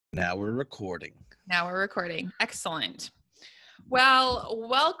Now we're recording. Excellent. Well,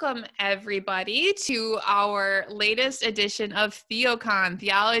 welcome everybody to our latest edition of TheoCon,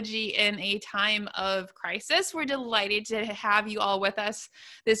 Theology in a Time of Crisis. We're delighted to have you all with us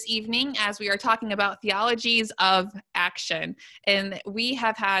this evening as we are talking about Theologies of Action. And we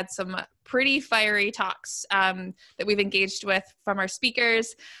have had some pretty fiery talks that we've engaged with from our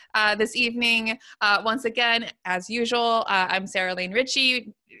speakers this evening. Once again, as usual, I'm Sarah Lane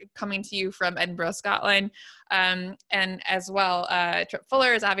Ritchie, coming to you from Edinburgh, Scotland. And as well, Trip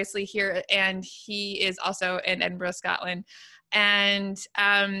Fuller is obviously here, and he is also in Edinburgh, Scotland. And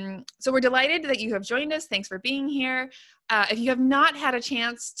so we're delighted that you have joined us. Thanks for being here. If you have not had a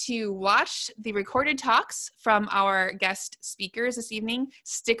chance to watch the recorded talks from our guest speakers this evening,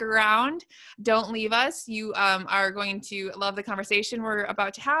 stick around. Don't leave us. You are going to love the conversation we're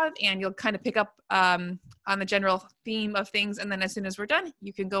about to have, and you'll kind of pick up on the general theme of things. And then as soon as we're done,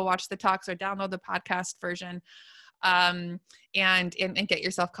 you can go watch the talks or download the podcast version and get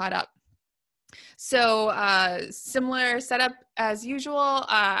yourself caught up. So similar setup as usual.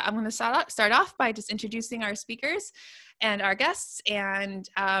 I'm going to start off by just introducing our speakers and our guests, and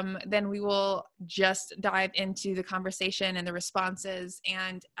then we will just dive into the conversation and the responses.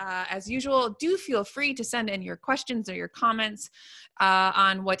 And as usual, do feel free to send in your questions or your comments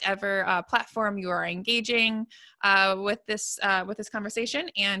on whatever platform you are engaging with this conversation,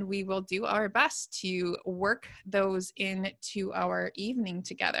 and we will do our best to work those into our evening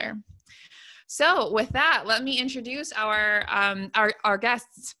together. So with that, let me introduce our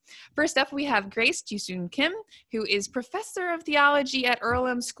guests. First up, we have Grace Jisun Kim, who is Professor of Theology at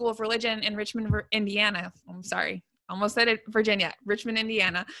Earlham School of Religion in Richmond, Indiana. I'm sorry, almost said it, Virginia, Richmond,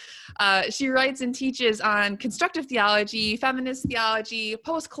 Indiana. She writes and teaches on constructive theology, feminist theology,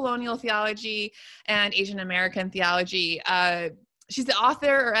 post-colonial theology, and Asian American theology. She's the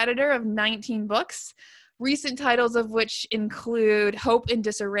author or editor of 19 books, recent titles of which include Hope in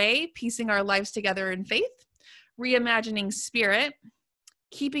Disarray, Piecing Our Lives Together in Faith, Reimagining Spirit,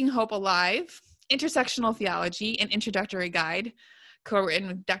 Keeping Hope Alive, Intersectional Theology, an Introductory Guide, co-written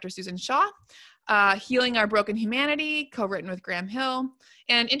with Dr. Susan Shaw, Healing Our Broken Humanity, co-written with Graham Hill,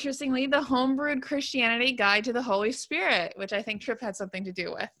 and interestingly, the Homebrewed Christianity Guide to the Holy Spirit, which I think Tripp had something to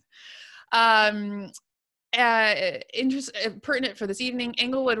do with. Pertinent for this evening,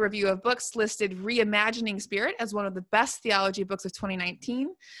 Englewood Review of Books listed Reimagining Spirit as one of the best theology books of 2019,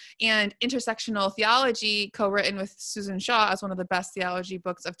 and Intersectional Theology, co-written with Susan Shaw, as one of the best theology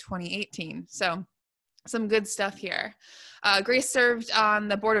books of 2018. So some good stuff here. Grace served on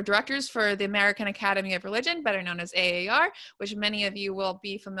the board of directors for the American Academy of Religion, better known as AAR, which many of you will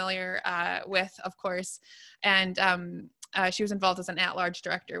be familiar with, of course. And she was involved as an at-large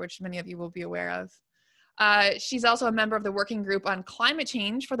director, which many of you will be aware of. She's also a member of the working group on climate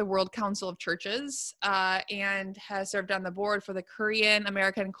change for the World Council of Churches, and has served on the board for the Korean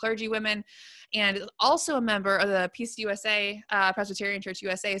American Clergy Women, and is also a member of the PCUSA, Presbyterian Church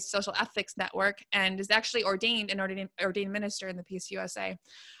USA Social Ethics Network, and is actually ordained minister in the PCUSA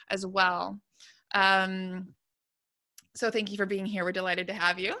as well. So thank you for being here. We're delighted to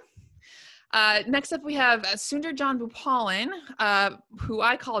have you. Next up, we have Sundar John Bhupalan, who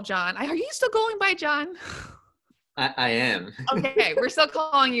I call John. Are you still going by John? I am. Okay, we're still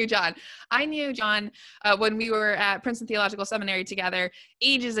calling you John. I knew John when we were at Princeton Theological Seminary together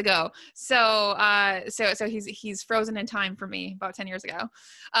ages ago. So he's frozen in time for me about 10 years ago.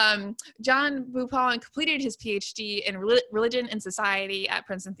 John Bhupalan completed his PhD in Religion and Society at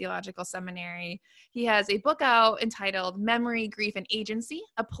Princeton Theological Seminary. He has a book out entitled Memory, Grief, and Agency,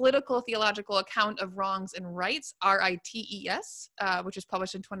 a political theological account of wrongs and rights, RITES, which was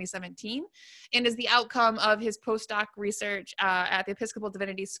published in 2017, and is the outcome of his postdoc research at the Episcopal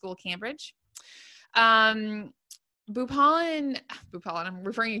Divinity School, Cambridge. Bhupalan, I'm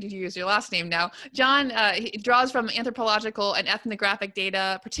referring you to use your last name now. John he draws from anthropological and ethnographic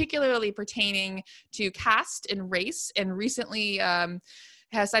data, particularly pertaining to caste and race, and recently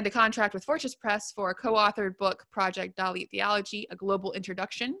has signed a contract with Fortress Press for a co-authored book, Project Dalit Theology, A Global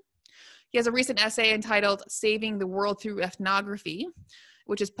Introduction. He has a recent essay entitled Saving the World Through Ethnography,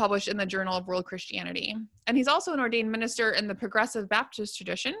 which is published in the Journal of World Christianity. And he's also an ordained minister in the Progressive Baptist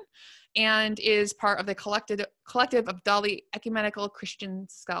tradition and is part of the collective of Dalit ecumenical Christian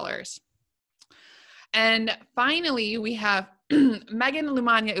scholars. And finally, we have Megan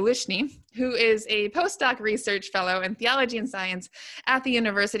Lumania Ulishny, who is a postdoc research fellow in theology and science at the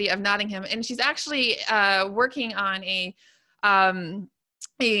University of Nottingham. And she's actually working on a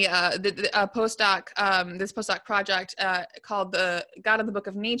a postdoc, this postdoc project called the God of the Book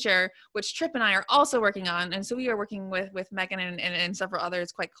of Nature, which Tripp and I are also working on. And so we are working with Megan and several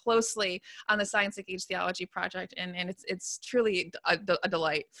others quite closely on the Science Age Theology project. And it's truly a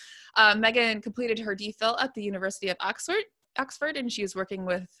delight. Megan completed her DPhil at the University of Oxford, and she is working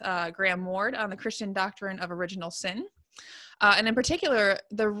with Graham Ward on the Christian doctrine of original sin. And in particular,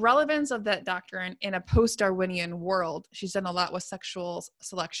 the relevance of that doctrine in a post-Darwinian world. She's done a lot with sexual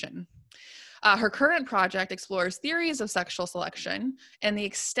selection. Her current project explores theories of sexual selection and the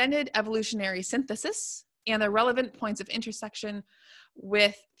extended evolutionary synthesis and the relevant points of intersection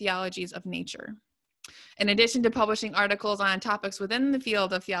with theologies of nature. In addition to publishing articles on topics within the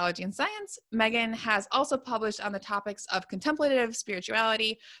field of theology and science, Megan has also published on the topics of contemplative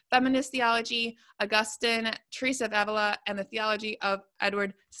spirituality, feminist theology, Augustine, Teresa of Avila, and the theology of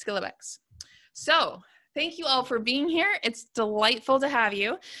Edward Skillebeck. So, thank you all for being here. It's delightful to have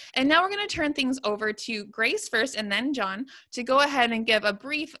you. And now we're going to turn things over to Grace first and then John to go ahead and give a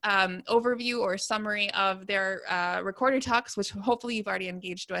brief overview or summary of their recorded talks, which hopefully you've already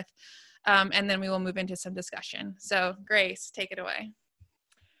engaged with. And then we will move into some discussion. So Grace, take it away.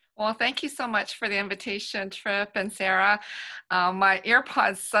 Well, thank you so much for the invitation, Tripp and Sarah. My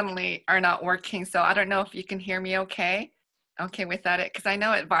earpods suddenly are not working, so I don't know if you can hear me okay without it, because I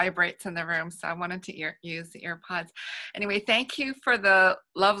know it vibrates in the room, so I wanted to use the earpods. Anyway, thank you for the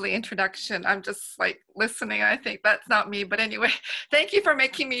lovely introduction. I'm just like listening. I think that's not me, but anyway, thank you for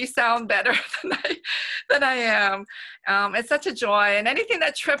making me sound better than I am. It's such a joy, and anything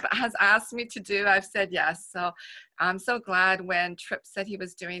that Tripp has asked me to do, I've said yes. So I'm so glad when Tripp said he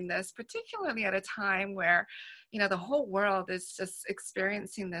was doing this, particularly at a time where, the whole world is just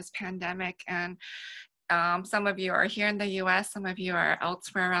experiencing this pandemic. And some of you are here in the US, some of you are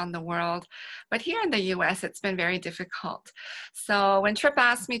elsewhere around the world, but here in the US, it's been very difficult. So when Tripp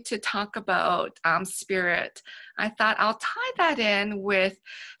asked me to talk about spirit, I thought I'll tie that in with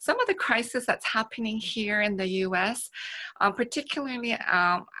some of the crisis that's happening here in the US, particularly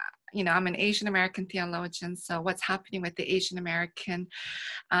I'm an Asian American theologian, so what's happening with the Asian American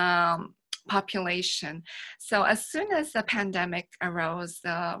population. So as soon as the pandemic arose,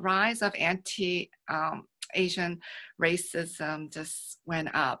 the rise of anti-Asian racism just went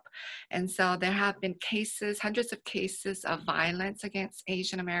up. And so there have been cases, hundreds of cases of violence against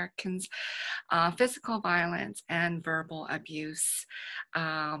Asian Americans, physical violence and verbal abuse,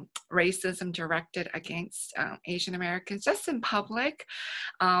 racism directed against Asian Americans just in public.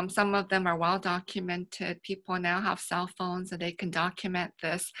 Some of them are well documented. People now have cell phones and they can document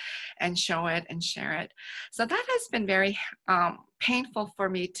this and show it and share it. So that has been very painful for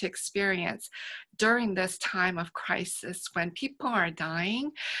me to experience during this time of crisis when people are dying.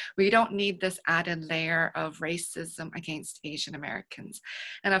 We don't need this added layer of racism against Asian Americans.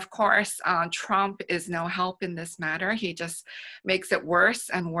 And of course, Trump is no help in this matter. He just makes it worse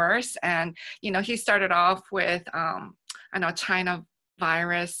and worse. And, he started off with, China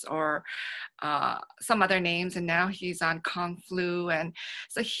virus or some other names, and now he's on Kung flu. And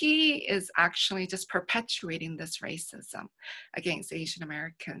so he is actually just perpetuating this racism against Asian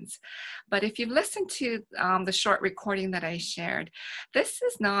Americans. But if you've listened to the short recording that I shared, this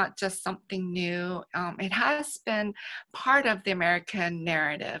is not just something new. It has been part of the American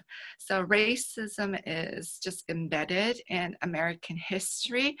narrative. So racism is just embedded in American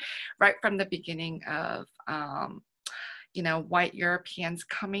history right from the beginning of white Europeans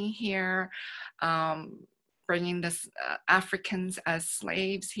coming here, bringing this Africans as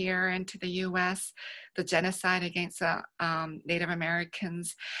slaves here into the US, the genocide against Native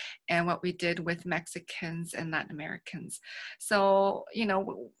Americans, and what we did with Mexicans and Latin Americans. So,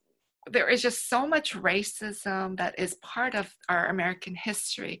 there is just so much racism that is part of our American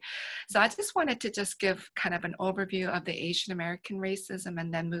history. So I just wanted to just give kind of an overview of the Asian American racism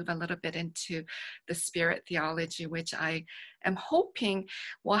and then move a little bit into the spirit theology, which I am hoping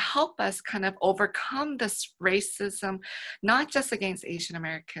will help us kind of overcome this racism, not just against Asian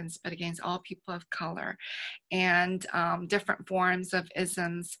Americans, but against all people of color and different forms of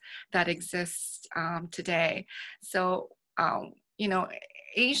isms that exist today. So,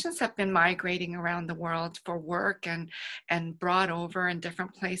 Asians have been migrating around the world for work and brought over in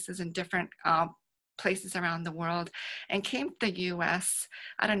different places and different places around the world and came to the US.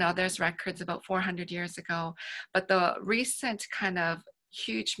 I don't know, there's records about 400 years ago, but the recent kind of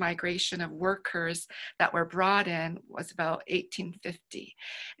huge migration of workers that were brought in was about 1850.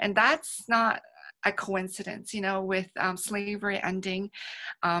 And that's not a coincidence, with slavery ending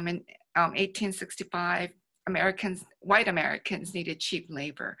in 1865. white Americans needed cheap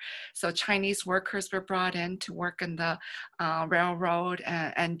labor. So Chinese workers were brought in to work in the railroad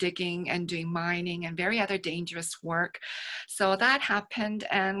and digging and doing mining and very other dangerous work. So that happened.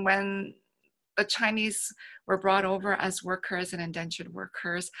 And when the Chinese were brought over as workers and indentured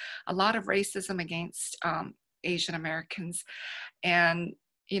workers, a lot of racism against Asian Americans. And,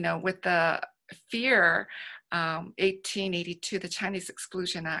 with the fear, 1882, the Chinese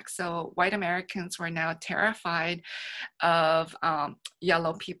Exclusion Act. So white Americans were now terrified of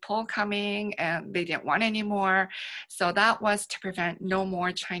yellow people coming, and they didn't want any more. So that was to prevent no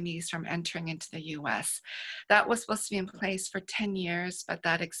more Chinese from entering into the US. That was supposed to be in place for 10 years, but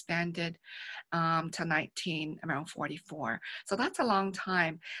that expanded to around 44. So that's a long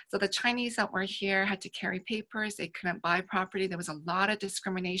time. So the Chinese that were here had to carry papers. They couldn't buy property. There was a lot of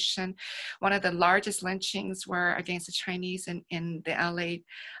discrimination. One of the largest lynchings were against the Chinese in the LA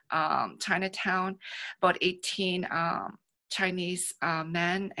Chinatown. About 18 Chinese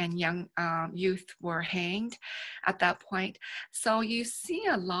men and young youth were hanged at that point. So you see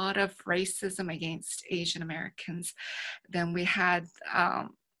a lot of racism against Asian Americans. Then we had,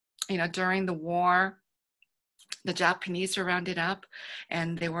 during the war, the Japanese were rounded up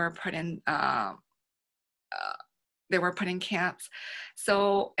and they were put in camps.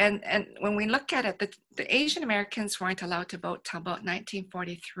 So, and when we look at it, the Asian Americans weren't allowed to vote till about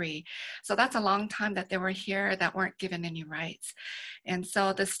 1943. So that's a long time that they were here that weren't given any rights. And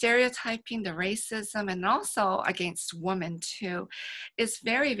so the stereotyping, the racism, and also against women too, is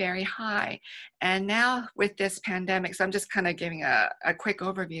very, very high. And now with this pandemic, so I'm just kind of giving a quick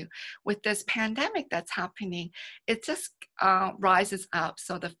overview. With this pandemic that's happening, it just rises up.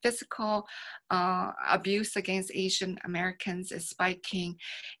 So the physical abuse against Asian Americans is spiking,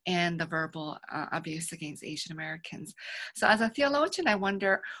 and the verbal abuse against Asian Americans. So as a theologian, I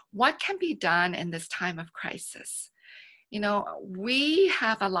wonder what can be done in this time of crisis. We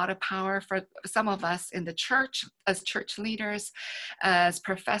have a lot of power, for some of us in the church, as church leaders, as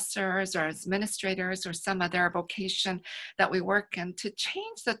professors, or as administrators, or some other vocation that we work in, to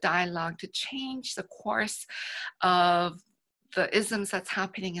change the dialogue, to change the course of the isms that's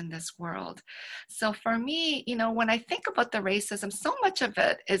happening in this world. So for me, when I think about the racism, so much of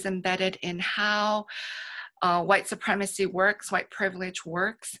it is embedded in how white supremacy works, white privilege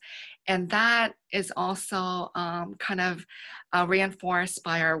works. And that is also kind of reinforced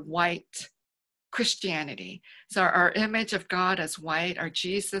by our white Christianity. So our image of God as white, our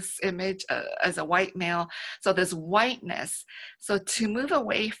Jesus image as a white male. So this whiteness. So to move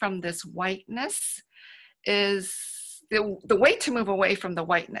away from this whiteness is the way to move away from the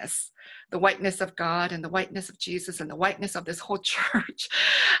whiteness of God and the whiteness of Jesus and the whiteness of this whole church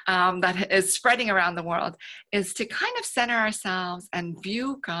that is spreading around the world, is to kind of center ourselves and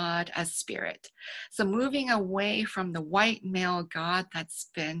view God as spirit. So moving away from the white male God that's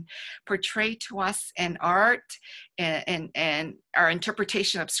been portrayed to us in art and our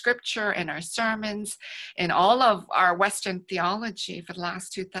interpretation of scripture and our sermons and all of our Western theology for the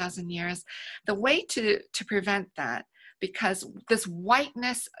last 2,000 years, the way to prevent that, because this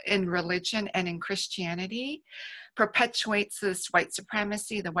whiteness in religion and in Christianity perpetuates this white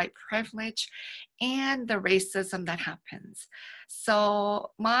supremacy, the white privilege, and the racism that happens.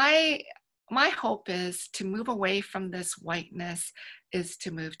 So my hope is to move away from this whiteness, is to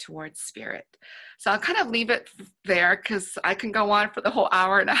move towards spirit. So I'll kind of leave it there because I can go on for the whole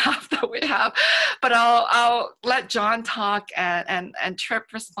hour and a half that we have, but I'll let John talk and Trip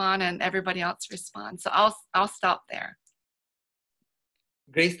respond and everybody else respond. So I'll stop there.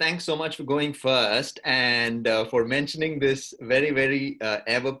 Grace, thanks so much for going first and for mentioning this very, very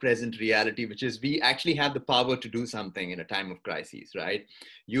ever-present reality, which is we actually have the power to do something in a time of crises, right?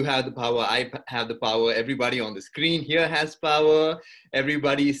 You have the power, I have the power, everybody on the screen here has power,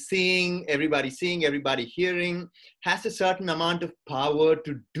 everybody seeing, everybody hearing has a certain amount of power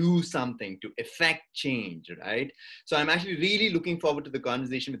to do something, to effect change, right? So I'm actually really looking forward to the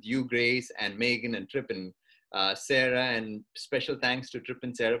conversation with you, Grace, and Megan and Trip and Sarah, and special thanks to Trip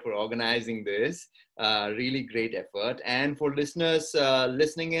and Sarah for organizing this. Really great effort. And for listeners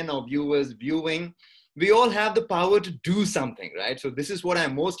listening in or viewers viewing, we all have the power to do something, right? So this is what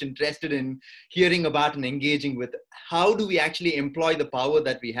I'm most interested in hearing about and engaging with. How do we actually employ the power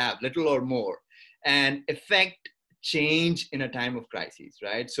that we have, little or more, and effect change in a time of crises,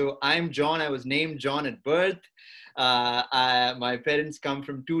 right? So I'm John. I was named John at birth. My parents come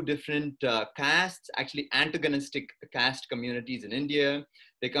from two different castes, actually antagonistic caste communities in India.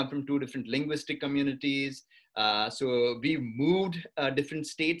 They come from two different linguistic communities. So we moved different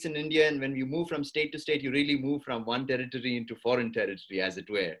states in India. And when you move from state to state, you really move from one territory into foreign territory, as it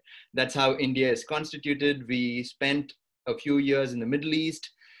were. That's how India is constituted. We spent a few years in the Middle East,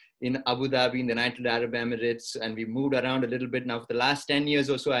 in Abu Dhabi, in the United Arab Emirates, and we moved around a little bit. Now, for the last 10 years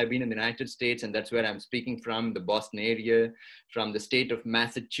or so, I've been in the United States, and that's where I'm speaking from, the Boston area, from the state of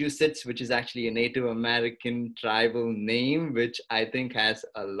Massachusetts, which is actually a Native American tribal name, which I think has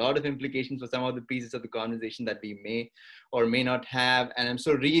a lot of implications for some of the pieces of the conversation that we may or may not have. And I'm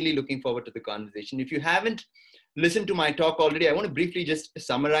so really looking forward to the conversation. If you haven't listened to my talk already, I want to briefly just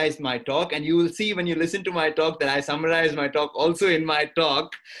summarize my talk, and you will see when you listen to my talk that I summarize my talk also in my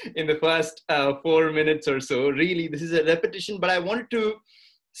talk in the first 4 minutes or so. Really, this is a repetition, but I wanted to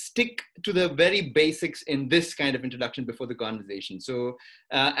stick to the very basics in this kind of introduction before the conversation. So,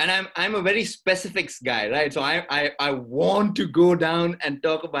 and I'm a very specifics guy, right? So I want to go down and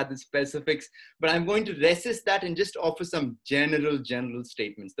talk about the specifics, but I'm going to resist that and just offer some general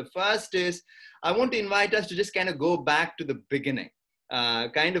statements. The first is, I want to invite us to just kind of go back to the beginning.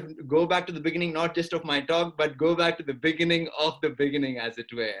 Kind of go back to the beginning, not just of my talk, but go back to the beginning of the beginning, as it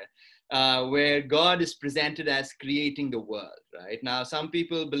were, where God is presented as creating the world, right? Now, some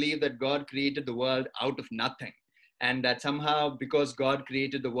people believe that God created the world out of nothing, and that somehow because God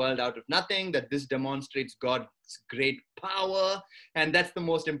created the world out of nothing, that this demonstrates God's great power, and that's the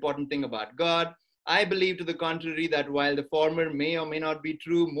most important thing about God. I believe to the contrary, that while the former may or may not be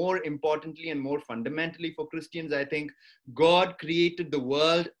true, more importantly and more fundamentally for Christians, I think God created the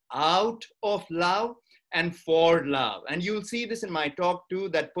world out of love and for love. And you'll see this in my talk too,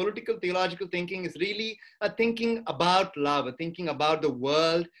 that political theological thinking is really a thinking about love, a thinking about the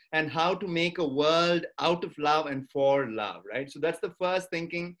world and how to make a world out of love and for love, right? So that's the first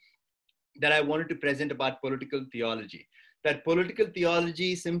thinking that I wanted to present about political theology. That political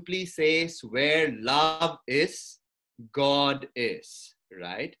theology simply says where love is, God is,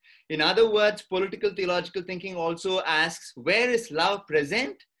 right? In other words, political theological thinking also asks, where is love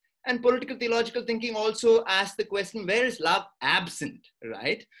present? And political theological thinking also asks the question, where is love absent,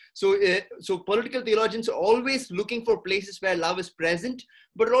 right? So political theologians are always looking for places where love is present,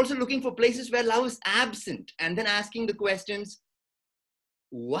 but also looking for places where love is absent, and then asking the questions,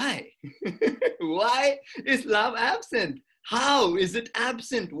 why? Why is love absent? How is it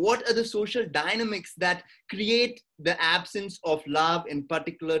absent? What are the social dynamics that create the absence of love in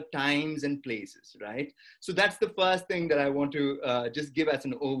particular times and places, right? So that's the first thing that I want to just give as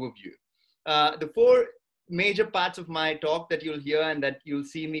an overview. The four major parts of my talk that you'll hear and that you'll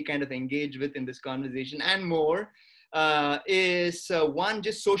see me kind of engage with in this conversation and more is one,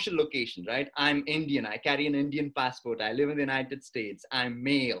 just social location, right? I'm Indian. I carry an Indian passport. I live in the United States. I'm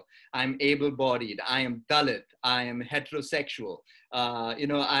male. I'm able-bodied. I am Dalit. I am heterosexual.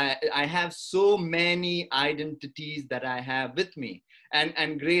 I have so many identities that I have with me.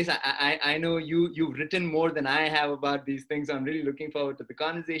 And Grace, I know you've written more than I have about these things. I'm really looking forward to the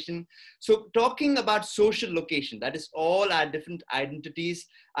conversation. So talking about social location, that is all our different identities,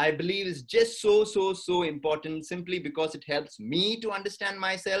 I believe is just so important, simply because it helps me to understand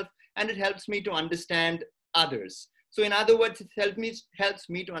myself and it helps me to understand others. So in other words, it helps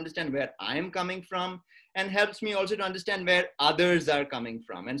me to understand where I am coming from, and helps me also to understand where others are coming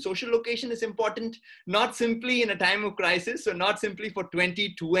from. And social location is important, not simply in a time of crisis, so not simply for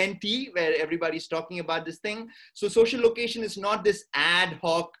 2020, where everybody's talking about this thing. So social location is not this ad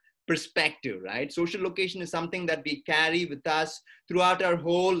hoc perspective, right? Social location is something that we carry with us throughout our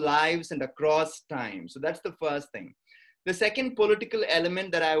whole lives and across time. So that's the first thing. The second political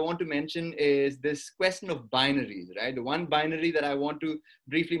element that I want to mention is this question of binaries, right? The one binary that I want to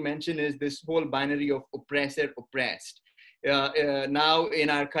briefly mention is this whole binary of oppressor, oppressed. Now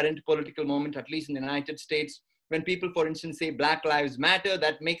in our current political moment, at least in the United States, when people, for instance, say Black Lives Matter,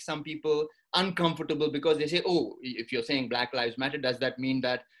 that makes some people uncomfortable because they say, oh, if you're saying Black Lives Matter, does that mean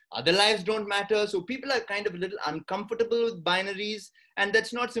that other lives don't matter? So people are kind of a little uncomfortable with binaries. And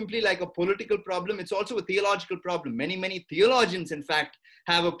that's not simply like a political problem. It's also a theological problem. Many theologians, in fact,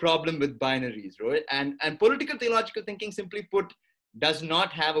 have a problem with binaries, right? And political theological thinking, simply put, does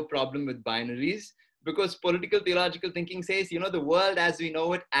not have a problem with binaries, because political theological thinking says, the world as we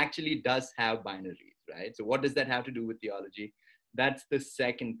know it actually does have binaries, right? So what does that have to do with theology? That's the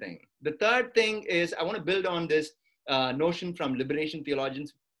second thing. The third thing is, I want to build on this notion from liberation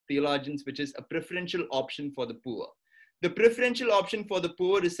theologians, which is a preferential option for the poor. The preferential option for the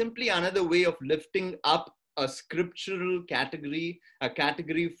poor is simply another way of lifting up a scriptural category, a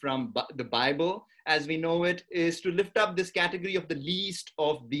category from the Bible as we know it, is to lift up this category of the least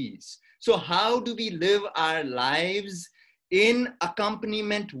of these. So how do we live our lives in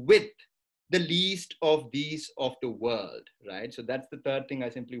accompaniment with the least of these of the world, right? So that's the third thing I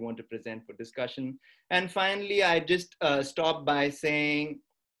simply want to present for discussion. And finally, I just stop by saying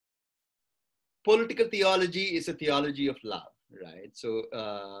political theology is a theology of love, right? So,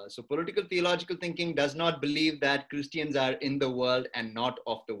 so political theological thinking does not believe that Christians are in the world and not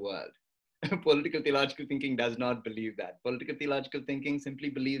of the world. Political theological thinking does not believe that. Political theological thinking simply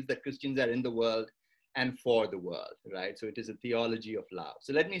believes that Christians are in the world and for the world, right? So it is a theology of love.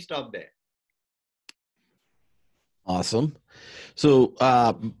 So let me stop there. Awesome. So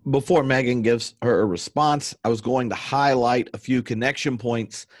before Megan gives her response, I was going to highlight a few connection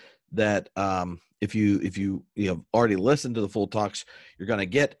points that if you have already listened to the full talks, you're going to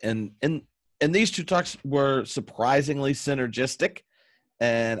get. And these two talks were surprisingly synergistic,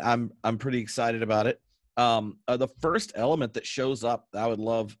 and I'm pretty excited about it. The first element that shows up that I would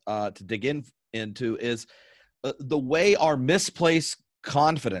love to dig into is the way our misplaced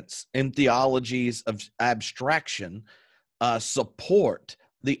confidence in theologies of abstraction support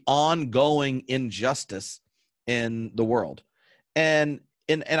the ongoing injustice in the world. And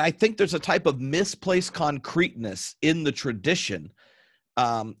I think there's a type of misplaced concreteness in the tradition,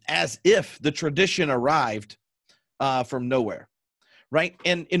 as if the tradition arrived from nowhere, right?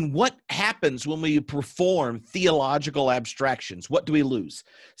 And what happens when we perform theological abstractions? What do we lose?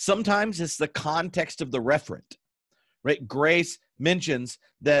 Sometimes it's the context of the referent, right? Grace mentions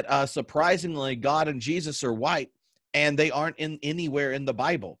that surprisingly, God and Jesus are white, and they aren't anywhere in the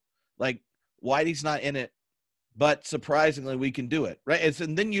Bible. Like, Whitey's not in it, but surprisingly, we can do it, right?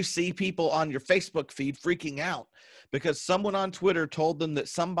 And then you see people on your Facebook feed freaking out because someone on Twitter told them that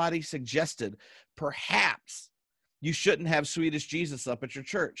somebody suggested perhaps you shouldn't have Swedish Jesus up at your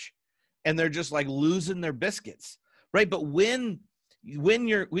church, and they're just like losing their biscuits, right? But when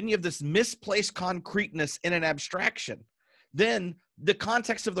you have this misplaced concreteness in an abstraction, then the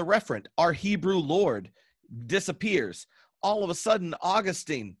context of the referent, our Hebrew Lord, disappears. All of a sudden,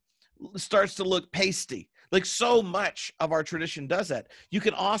 Augustine starts to look pasty. Like, so much of our tradition does that. You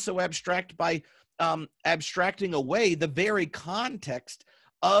can also abstract by abstracting away the very context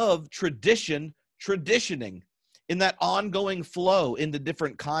of traditioning in that ongoing flow in the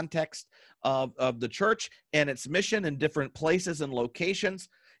different context of the church and its mission in different places and locations.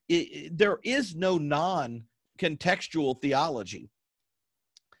 There is no non-contextual theology.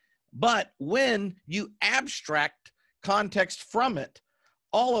 But when you abstract context from it,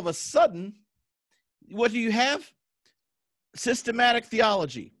 all of a sudden, what do you have? Systematic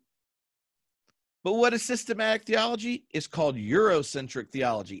theology. But what is systematic theology? It's called Eurocentric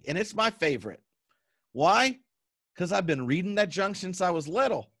theology, and it's my favorite. Why? Because I've been reading that junk since I was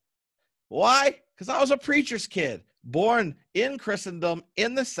little. Why? Because I was a preacher's kid, born in Christendom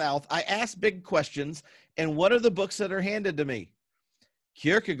in the South. I asked big questions, and what are the books that are handed to me?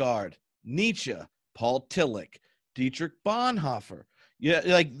 Kierkegaard, Nietzsche, Paul Tillich, Dietrich Bonhoeffer. Yeah,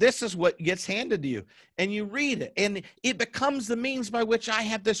 like, this is what gets handed to you, and you read it, and it becomes the means by which I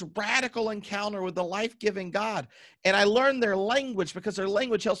have this radical encounter with the life-giving God. And I learn their language because their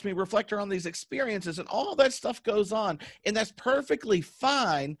language helps me reflect on these experiences, and all that stuff goes on. And that's perfectly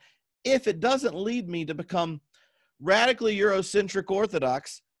fine if it doesn't lead me to become radically Eurocentric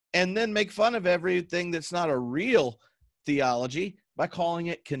Orthodox and then make fun of everything that's not a real theology by calling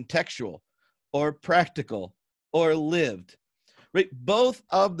it contextual or practical or lived. Right? Both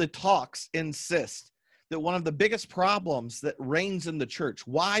of the talks insist that one of the biggest problems that reigns in the church,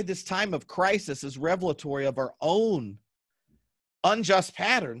 why this time of crisis is revelatory of our own unjust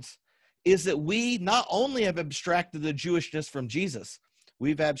patterns, is that we not only have abstracted the Jewishness from Jesus,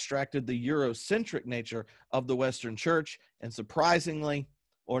 we've abstracted the Eurocentric nature of the Western church, and surprisingly,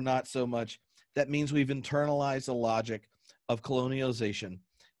 or not so much, that means we've internalized the logic of colonialization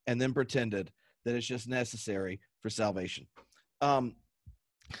and then pretended that it's just necessary for salvation.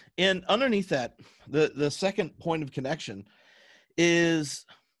 And underneath that, the second point of connection is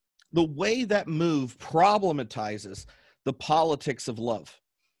the way that move problematizes the politics of love.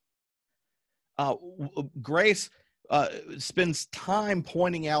 Grace spends time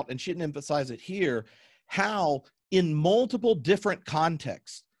pointing out, and she didn't emphasize it here, how in multiple different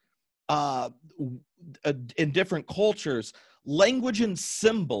contexts, in different cultures, language and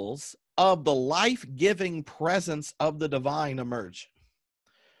symbols of the life-giving presence of the divine emerge.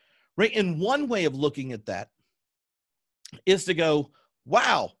 Right? And one way of looking at that is to go,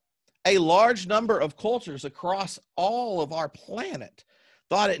 wow, a large number of cultures across all of our planet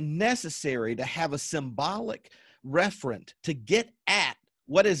thought it necessary to have a symbolic referent to get at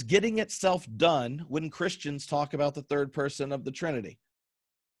what is getting itself done when Christians talk about the third person of the Trinity.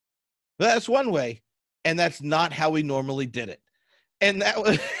 That's one way, and that's not how we normally did it. And that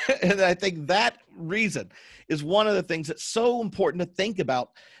was, and I think that reason is one of the things that's so important to think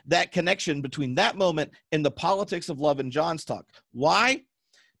about, that connection between that moment and the politics of love in John's talk. Why?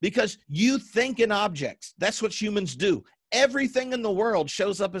 Because you think in objects. That's what humans do. Everything in the world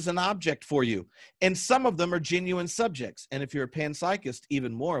shows up as an object for you, and some of them are genuine subjects. And if you're a panpsychist,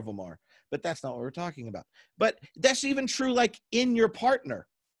 even more of them are. But that's not what we're talking about. But that's even true, like in your partner,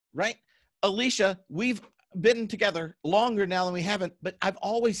 right? Alicia, we've been together longer now than we haven't, but I've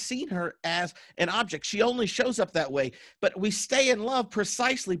always seen her as an object. She only shows up that way, but we stay in love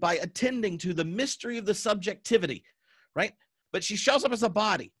precisely by attending to the mystery of the subjectivity, right? But she shows up as a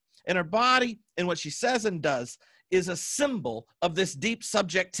body, and her body and what she says and does is a symbol of this deep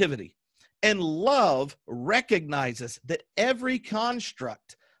subjectivity. And love recognizes that every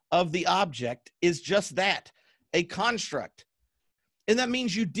construct of the object is just that, a construct. And that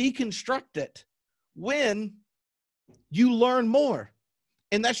means you deconstruct it when you learn more.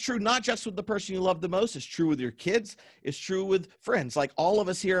 And that's true not just with the person you love the most. It's true with your kids. It's true with friends. Like, all of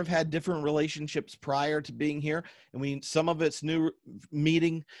us here have had different relationships prior to being here. And some of it's new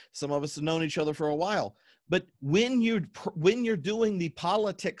meeting. Some of us have known each other for a while. But when you're doing the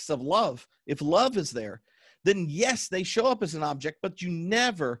politics of love, if love is there, then yes, they show up as an object, but you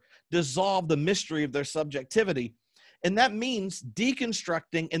never dissolve the mystery of their subjectivity. And that means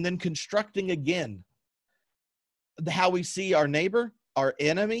deconstructing and then constructing again how we see our neighbor, our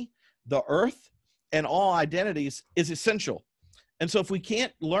enemy, the earth, and all identities is essential. And so if we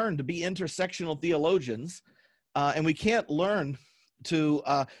can't learn to be intersectional theologians, and we can't learn to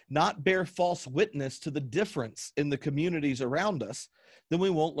not bear false witness to the difference in the communities around us, then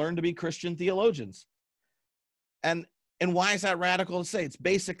we won't learn to be Christian theologians. And why is that radical to say? It's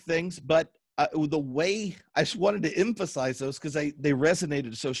basic things, but the way I just wanted to emphasize those because they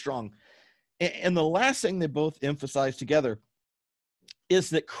resonated so strong. And the last thing they both emphasize together is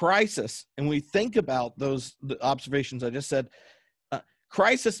that crisis, and we think about the observations I just said,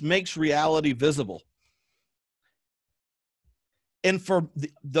 crisis makes reality visible. And for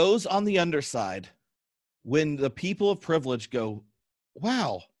those on the underside, when the people of privilege go,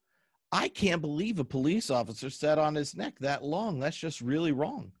 wow, I can't believe a police officer sat on his neck that long. That's just really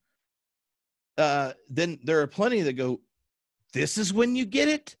wrong. Then there are plenty that go, this is when you get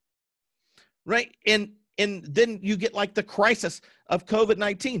it, right? And then you get like the crisis of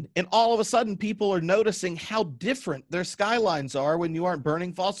COVID-19, and all of a sudden people are noticing how different their skylines are when you aren't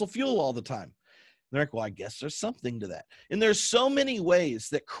burning fossil fuel all the time. They're like, well, I guess there's something to that. And there's so many ways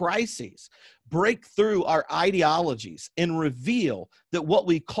that crises break through our ideologies and reveal that what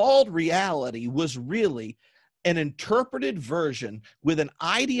we called reality was really an interpreted version with an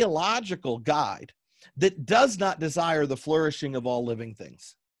ideological guide that does not desire the flourishing of all living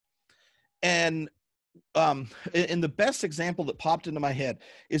things. And the best example that popped into my head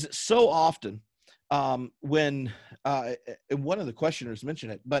is that so often when one of the questioners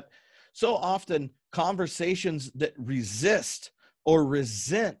mentioned it, but so often conversations that resist or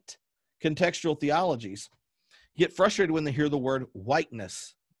resent contextual theologies get frustrated when they hear the word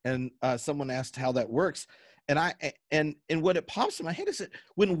whiteness. And someone asked how that works. And what it pops in my head is that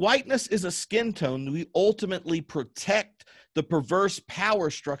when whiteness is a skin tone, we ultimately protect the perverse power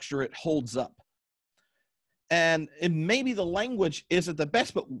structure it holds up. And maybe the language isn't the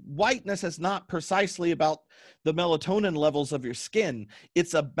best, but whiteness is not precisely about the melatonin levels of your skin.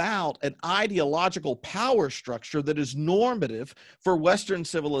 It's about an ideological power structure that is normative for Western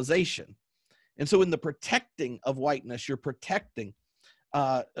civilization. And so in the protecting of whiteness, you're protecting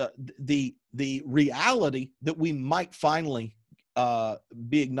the reality that we might finally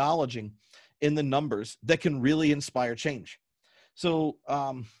be acknowledging in the numbers that can really inspire change. So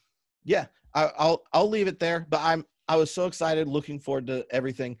yeah, I'll leave it there, but I was so excited, looking forward to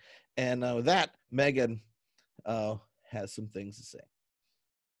everything. And with that, Megan has some things to say.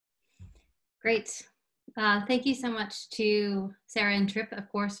 Great. Thank you so much to Sarah and Tripp, of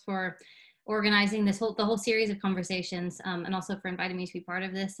course, for organizing the whole series of conversations, and also for inviting me to be part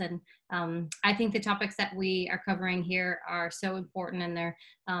of this. And I think the topics that we are covering here are so important, and they're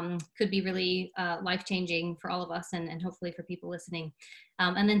could be really life-changing for all of us, and hopefully for people listening.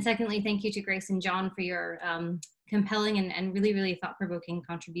 And then secondly, thank you to Grace and John for your compelling and really, really thought-provoking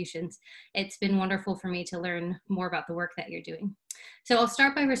contributions. It's been wonderful for me to learn more about the work that you're doing. So I'll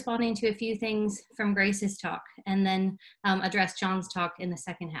start by responding to a few things from Grace's talk, and then address John's talk in the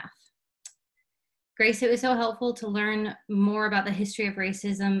second half. Grace, it was so helpful to learn more about the history of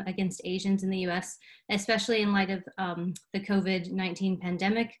racism against Asians in the US, especially in light of the COVID-19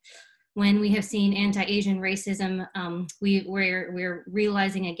 pandemic. When we have seen anti-Asian racism, we're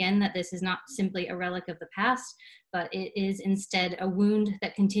realizing again that this is not simply a relic of the past, but it is instead a wound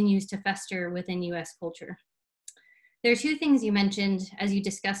that continues to fester within US culture. There are two things you mentioned as you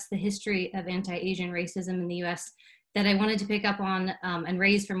discussed the history of anti-Asian racism in the US that I wanted to pick up on and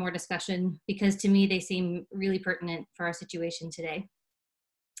raise for more discussion, because to me they seem really pertinent for our situation today.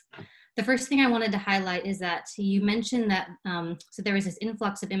 The first thing I wanted to highlight is that you mentioned that, so there was this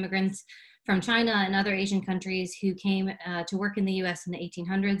influx of immigrants from China and other Asian countries who came to work in the US in the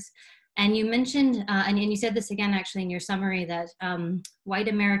 1800s. And you mentioned, and you said this again actually in your summary, that white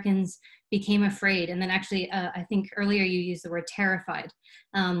Americans became afraid. And then actually, I think earlier you used the word terrified,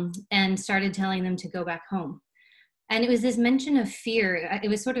 and started telling them to go back home. And it was this mention of fear. It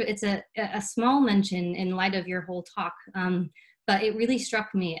was sort of, it's a small mention in light of your whole talk, but it really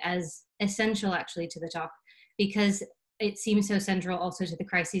struck me as essential actually to the talk, because it seems so central also to the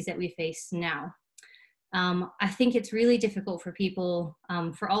crises that we face now. I think it's really difficult for people,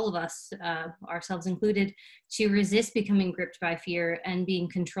 for all of us, ourselves included, to resist becoming gripped by fear and being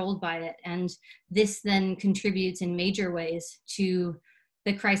controlled by it. And this then contributes in major ways to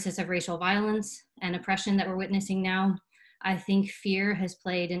the crisis of racial violence and oppression that we're witnessing now. I think fear has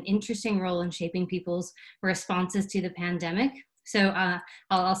played an interesting role in shaping people's responses to the pandemic. So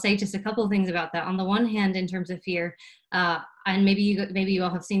I'll say just a couple of things about that. On the one hand, in terms of fear, and maybe you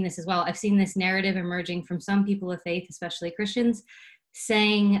all have seen this as well, I've seen this narrative emerging from some people of faith, especially Christians,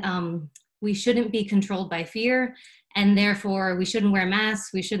 saying we shouldn't be controlled by fear, and therefore we shouldn't wear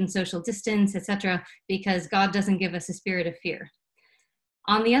masks, we shouldn't social distance, etc., because God doesn't give us a spirit of fear.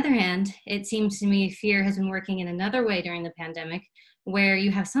 On the other hand, it seems to me fear has been working in another way during the pandemic, where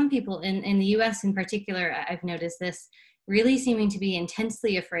you have some people in the US in particular, I've noticed this, really seeming to be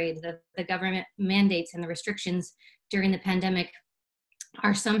intensely afraid that the government mandates and the restrictions during the pandemic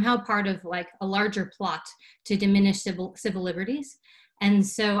are somehow part of like a larger plot to diminish civil liberties. And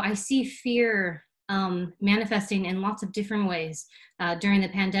so I see fear manifesting in lots of different ways during the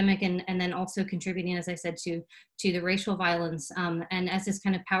pandemic, and then also contributing, as I said, to the racial violence, and as this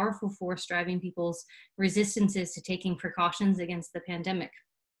kind of powerful force driving people's resistances to taking precautions against the pandemic.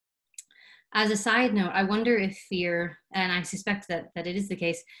 As a side note, I wonder if fear, and I suspect that it is the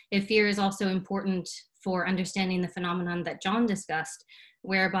case, if fear is also important for understanding the phenomenon that John discussed,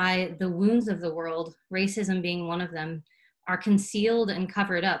 whereby the wounds of the world, racism being one of them, are concealed and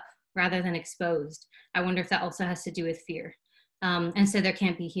covered up rather than exposed. I wonder if that also has to do with fear. And so there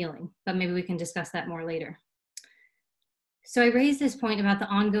can't be healing, but maybe we can discuss that more later. So I raised this point about the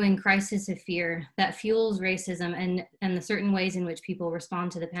ongoing crisis of fear that fuels racism and the certain ways in which people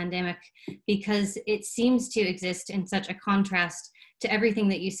respond to the pandemic, because it seems to exist in such a contrast to everything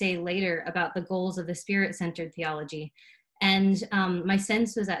that you say later about the goals of the spirit-centered theology. And my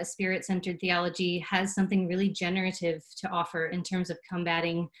sense was that a spirit-centered theology has something really generative to offer in terms of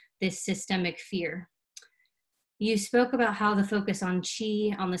combating this systemic fear. You spoke about how the focus on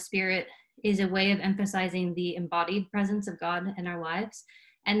chi, on the spirit, is a way of emphasizing the embodied presence of God in our lives.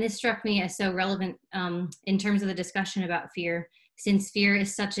 And this struck me as so relevant in terms of the discussion about fear, since fear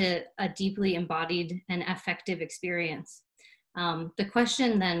is such a deeply embodied and affective experience. The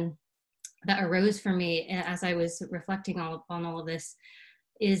question then that arose for me as I was reflecting on all of this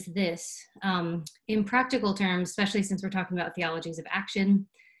is this. In practical terms, especially since we're talking about theologies of action,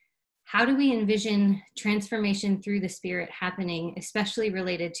 how do we envision transformation through the Spirit happening, especially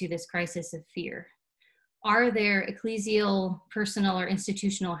related to this crisis of fear? Are there ecclesial, personal, or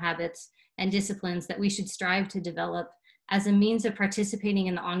institutional habits and disciplines that we should strive to develop as a means of participating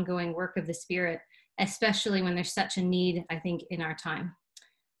in the ongoing work of the Spirit, especially when there's such a need, I think, in our time?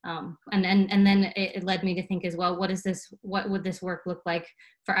 And then it led me to think as well, what would this work look like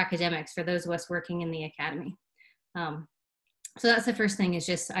for academics, for those of us working in the academy? So that's the first thing, is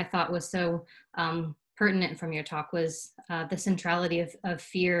just, I thought was so pertinent from your talk, was the centrality of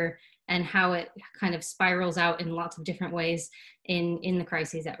fear and how it kind of spirals out in lots of different ways in the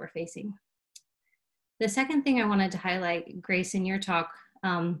crises that we're facing. The second thing I wanted to highlight, Grace, in your talk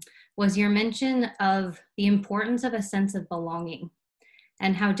was your mention of the importance of a sense of belonging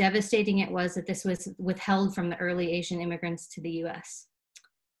and how devastating it was that this was withheld from the early Asian immigrants to the US.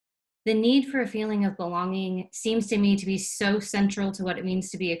 The need for a feeling of belonging seems to me to be so central to what it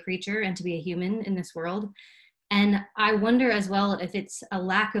means to be a creature and to be a human in this world. And I wonder as well if it's a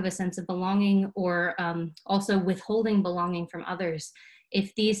lack of a sense of belonging, or also withholding belonging from others,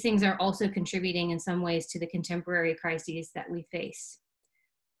 if these things are also contributing in some ways to the contemporary crises that we face.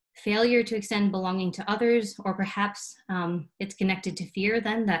 failure to extend belonging to others, or perhaps it's connected to fear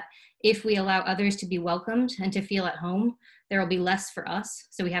then, that if we allow others to be welcomed and to feel at home, there will be less for us,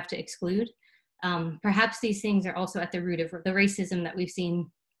 so we have to exclude. Perhaps these things are also at the root of the racism that we've seen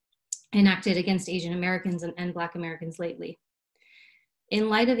enacted against Asian Americans and Black Americans lately. In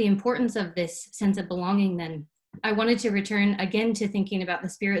light of the importance of this sense of belonging then, I wanted to return again to thinking about the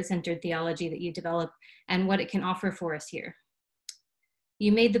spirit-centered theology that you develop and what it can offer for us here.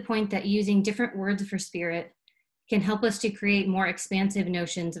 You made the point that using different words for spirit can help us to create more expansive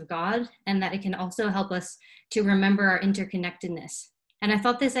notions of God, and that it can also help us to remember our interconnectedness. And I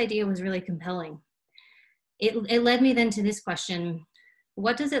thought this idea was really compelling. It led me then to this question: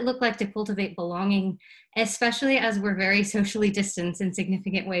 what does it look like to cultivate belonging, especially as we're very socially distanced in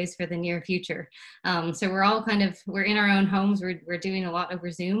significant ways for the near future? So we're all we're in our own homes, we're doing a lot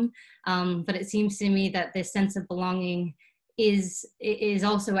over Zoom, but it seems to me that this sense of belonging is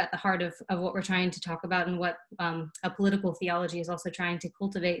also at the heart of what we're trying to talk about, and what a political theology is also trying to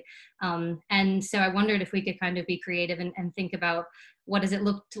cultivate. And so I wondered if we could kind of be creative and think about what does it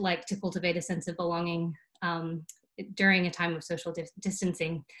look like to cultivate a sense of belonging during a time of social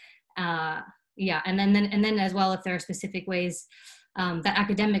distancing. Yeah, and then as well, if there are specific ways that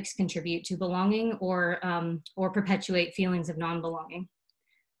academics contribute to belonging or perpetuate feelings of non-belonging.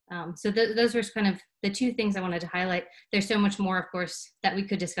 So those were kind of the two things I wanted to highlight. There's so much more, of course, that we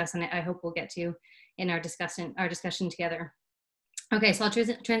could discuss, and I hope we'll get to in our discussion together. Okay, so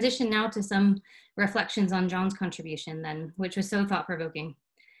I'll transition now to some reflections on John's contribution then, which was so thought-provoking.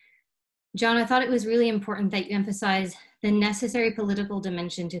 John, I thought it was really important that you emphasize the necessary political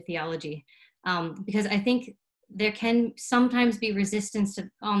dimension to theology, because I think there can sometimes be resistance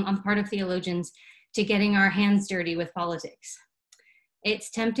on the part of theologians to getting our hands dirty with politics.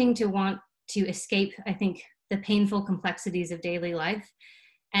 It's tempting to want to escape, I think, the painful complexities of daily life.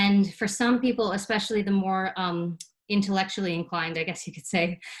 And for some people, especially the more intellectually inclined, I guess you could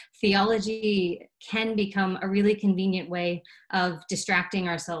say, theology can become a really convenient way of distracting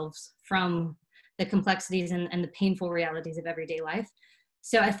ourselves from the complexities and the painful realities of everyday life.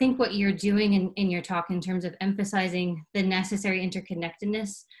 So I think what you're doing in your talk in terms of emphasizing the necessary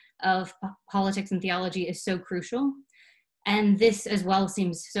interconnectedness of politics and theology is so crucial. And this as well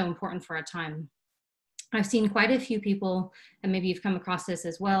seems so important for our time. I've seen quite a few people, and maybe you've come across this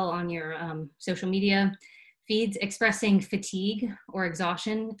as well on your social media feeds, expressing fatigue or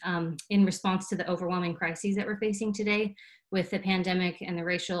exhaustion in response to the overwhelming crises that we're facing today with the pandemic and the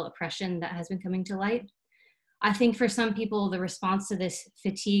racial oppression that has been coming to light. I think for some people, the response to this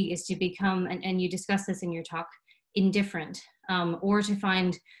fatigue is to become, and you discuss this in your talk, indifferent, or to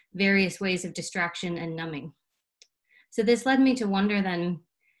find various ways of distraction and numbing. So this led me to wonder then,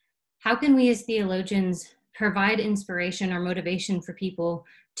 how can we as theologians provide inspiration or motivation for people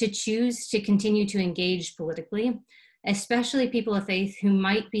to choose to continue to engage politically, especially people of faith who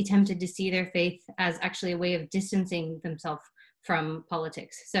might be tempted to see their faith as actually a way of distancing themselves from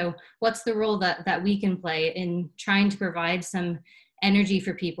politics? So what's the role that we can play in trying to provide some energy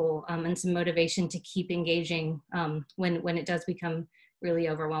for people and some motivation to keep engaging when it does become really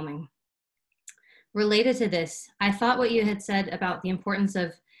overwhelming? Related to this, I thought what you had said about the importance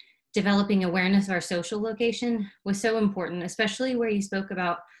of developing awareness of our social location was so important, especially where you spoke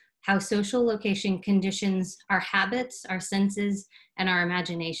about how social location conditions our habits, our senses, and our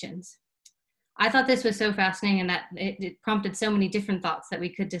imaginations. I thought this was so fascinating, and that it prompted so many different thoughts that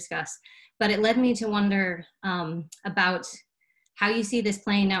we could discuss, but it led me to wonder about how you see this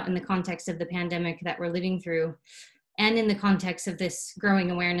playing out in the context of the pandemic that we're living through, and in the context of this growing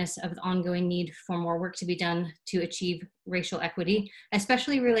awareness of the ongoing need for more work to be done to achieve racial equity,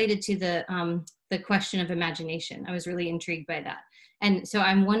 especially related to the question of imagination. I was really intrigued by that. And so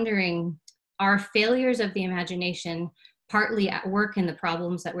I'm wondering, are failures of the imagination partly at work in the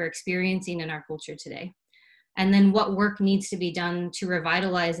problems that we're experiencing in our culture today? And then what work needs to be done to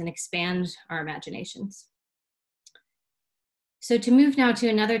revitalize and expand our imaginations? So to move now to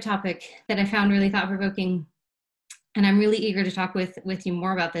another topic that I found really thought-provoking, and I'm really eager to talk with you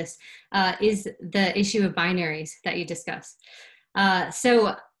more about this, is the issue of binaries that you discuss.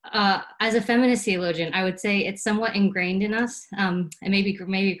 So as a feminist theologian, I would say it's somewhat ingrained in us, and maybe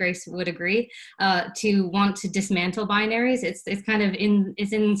Grace would agree, to want to dismantle binaries. It's kind of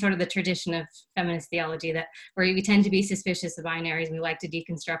in sort of the tradition of feminist theology, that where we tend to be suspicious of binaries, we like to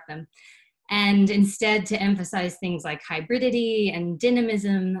deconstruct them, and instead to emphasize things like hybridity and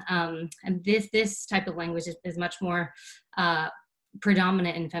dynamism. And this type of language is much more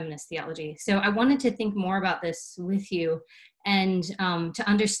predominant in feminist theology. So I wanted to think more about this with you, and to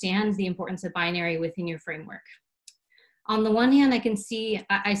understand the importance of binary within your framework. on the one hand,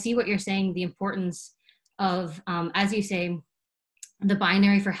 I see what you're saying, the importance of, as you say, the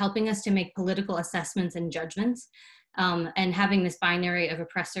binary for helping us to make political assessments and judgments, and having this binary of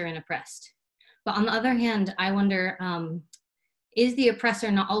oppressor and oppressed. But on the other hand, I wonder, is the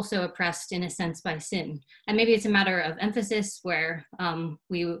oppressor not also oppressed in a sense by sin? And maybe it's a matter of emphasis where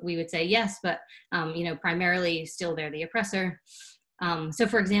we would say yes, but primarily still they're the oppressor. So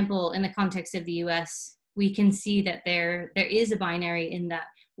for example, in the context of the US, we can see that there is a binary in that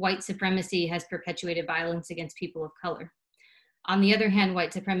white supremacy has perpetuated violence against people of color. On the other hand,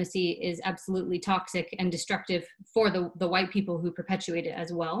 white supremacy is absolutely toxic and destructive for the white people who perpetuate it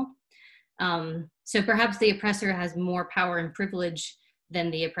as well. So perhaps the oppressor has more power and privilege than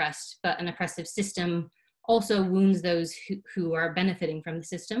the oppressed, but an oppressive system also wounds those who are benefiting from the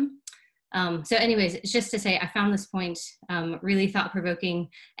system. So anyways, it's just to say, I found this point really thought-provoking,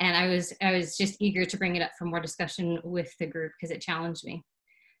 and I was just eager to bring it up for more discussion with the group because it challenged me.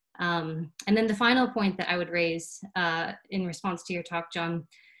 And then the final point that I would raise in response to your talk, John,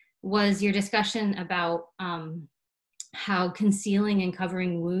 was your discussion about how concealing and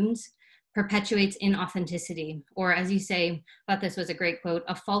covering wounds perpetuates inauthenticity, or as you say, I thought this was a great quote,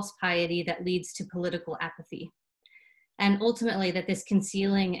 a false piety that leads to political apathy. And ultimately that this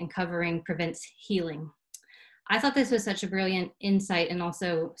concealing and covering prevents healing. I thought this was such a brilliant insight and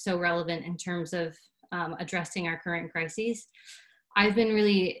also so relevant in terms of addressing our current crises. I've been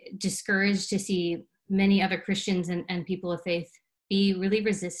really discouraged to see many other Christians and people of faith be really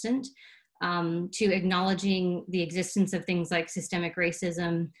resistant to acknowledging the existence of things like systemic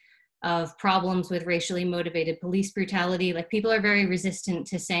racism, of problems with racially motivated police brutality. Like, people are very resistant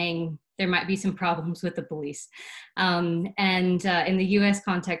to saying there might be some problems with the police. And in the US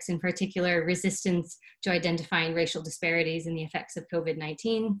context in particular, resistance to identifying racial disparities and the effects of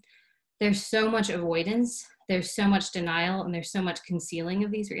COVID-19. There's so much avoidance, there's so much denial, and there's so much concealing of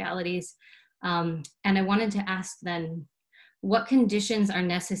these realities. And I wanted to ask then, what conditions are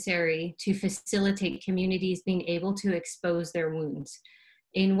necessary to facilitate communities being able to expose their wounds?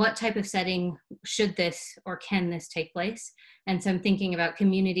 In what type of setting should this or can this take place? And so I'm thinking about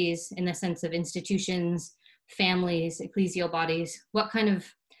communities in the sense of institutions, families, ecclesial bodies. What kind of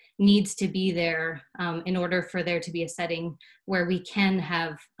needs to be there in order for there to be a setting where we can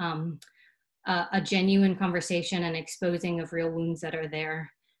have a genuine conversation and exposing of real wounds that are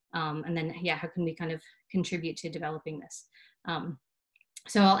there? And then, yeah, how can we kind of contribute to developing this?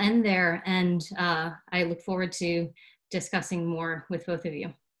 So I'll end there, and I look forward to discussing more with both of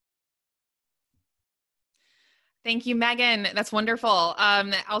you. Thank you, Megan. That's wonderful.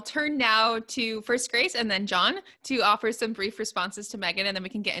 I'll turn now to first Grace and then John to offer some brief responses to Megan, and then we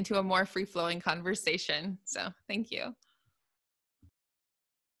can get into a more free-flowing conversation. So thank you.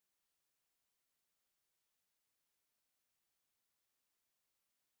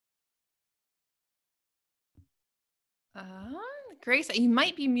 Grace, you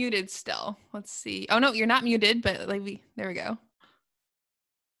might be muted still. Let's see. Oh no, you're not muted, but there we go.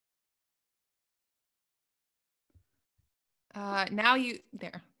 Now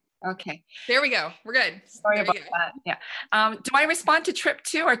there. Okay. There we go. We're good. Sorry about that. Yeah. Do I respond to Trip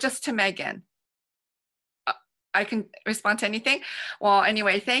too, or just to Megan? I can respond to anything. Well,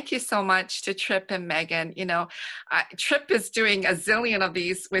 anyway, thank you so much to Trip and Megan. You know, Trip is doing a zillion of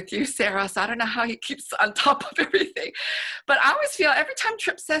these with you, Sarah, so I don't know how he keeps on top of everything. But I always feel every time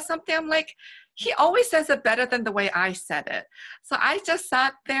Trip says something, I'm like, he always says it better than the way I said it. So I just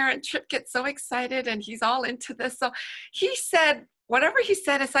sat there, and Trip gets so excited, and he's all into this. So he said, whatever he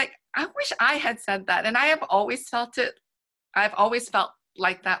said, it's like, I wish I had said that. And I have always felt it. I've always felt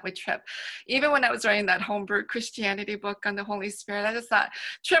like that with Trip. Even when I was writing that homebrew Christianity book on the Holy Spirit, I just thought,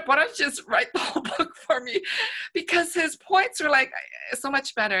 Trip, why don't you just write the whole book for me? Because his points were like so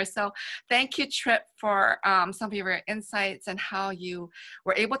much better. So thank you, Trip, for some of your insights and how you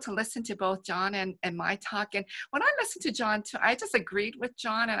were able to listen to both John and my talk. And when I listened to John too, I just agreed with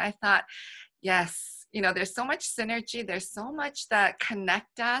John, and I thought, yes, you know, there's so much synergy. There's so much that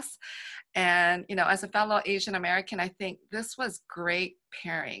connect us. And, you know, as a fellow Asian American, I think this was great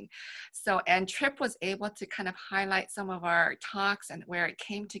pairing. So, and Trip was able to kind of highlight some of our talks and where it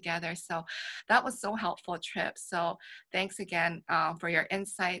came together. So that was so helpful, Trip. So thanks again for your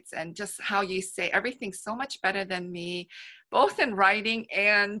insights and just how you say everything so much better than me, both in writing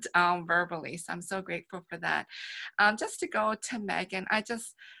and verbally. So I'm so grateful for that. Just to go to Megan, I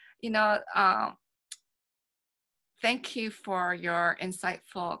just, you know, thank you for your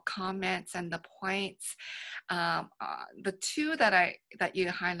insightful comments and the points. The two that you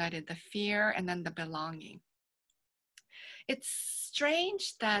highlighted, the fear and then the belonging. it's strange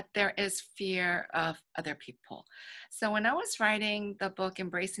that there is fear of other people. So when I was writing the book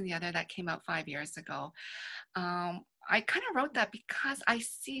Embracing the Other that came out 5 years ago, I kind of wrote that because I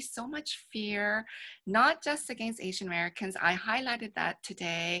see so much fear, not just against Asian Americans. I highlighted that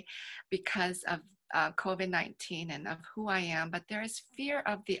today because of COVID-19 and of who I am, but there is fear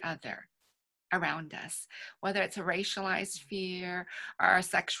of the other around us, whether it's a racialized fear or a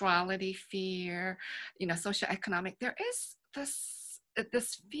sexuality fear, socioeconomic. There is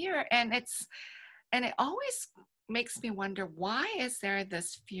this fear, and it always makes me wonder, why is there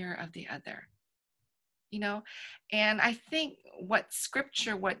this fear of the other? And I think what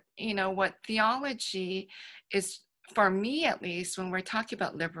scripture, what theology is, for me at least, when we're talking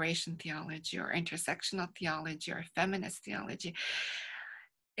about liberation theology or intersectional theology or feminist theology,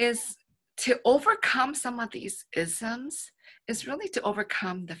 is to overcome some of these isms, is really to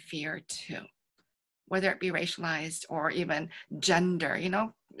overcome the fear too, whether it be racialized or even gender.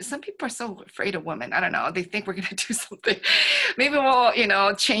 Some people are so afraid of women. I don't know. They think we're going to do something. Maybe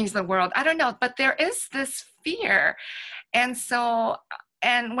we'll, change the world. I don't know. But there is this fear. And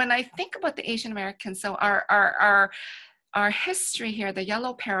when I think about the Asian Americans, so our history here, the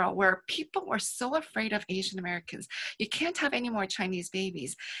Yellow Peril, where people were so afraid of Asian Americans. You can't have any more Chinese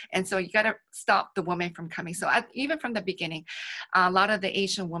babies. And so you got to stop the woman from coming. So even from the beginning, a lot of the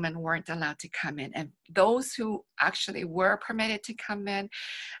Asian women weren't allowed to come in. And those who actually were permitted to come in,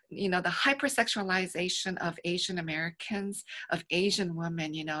 the hypersexualization of Asian Americans, of Asian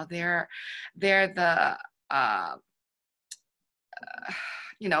women, they're the,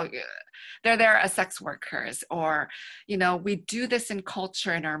 they're there as sex workers, or, we do this in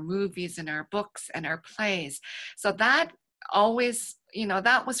culture, in our movies, in our books, and our plays. So that always,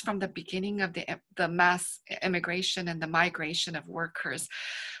 that was from the beginning of the mass immigration and the migration of workers.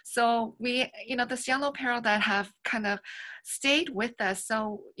 So we, this Yellow Peril that have kind of stayed with us.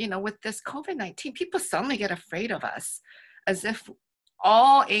 So, with this COVID-19, people suddenly get afraid of us, as if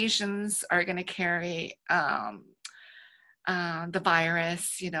all Asians are going to carry the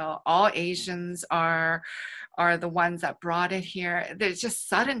virus. All Asians are the ones that brought it here. There's just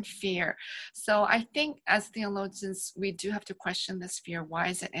sudden fear. So I think as theologians, we do have to question this fear. Why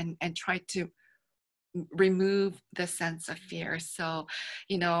is it? And try to remove the sense of fear. So,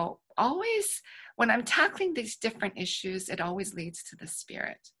 always when I'm tackling these different issues, it always leads to the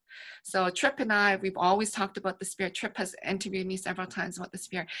Spirit. So Tripp and I, we've always talked about the Spirit. Tripp has interviewed me several times about the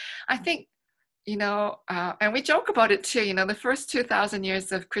Spirit. I think, and we joke about it too, the first 2,000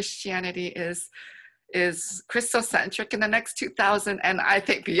 years of Christianity is Christocentric, and the next 2,000, and I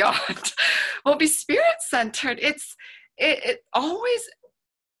think beyond, will be Spirit-centered. It always,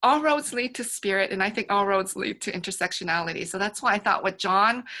 all roads lead to Spirit, and I think all roads lead to intersectionality. So that's why I thought what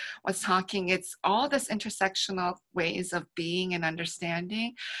John was talking, it's all this intersectional ways of being and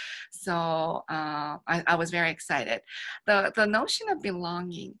understanding. So I was very excited. The notion of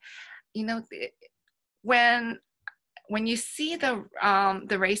belonging, when you see the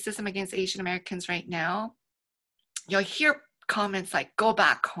racism against Asian Americans right now, you'll hear comments like, "Go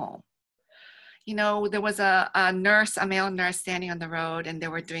back home." There was a male nurse standing on the road, and they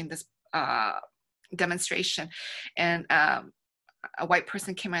were doing this demonstration, and a white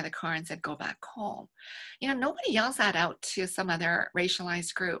person came out of the car and said, "Go back home." Nobody yells that out to some other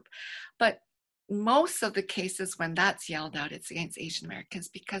racialized group, but most of the cases when that's yelled out, it's against Asian Americans,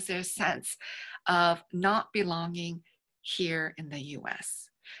 because there's a sense of not belonging here in the US.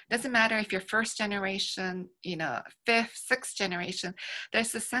 Doesn't matter if you're first generation, fifth, sixth generation,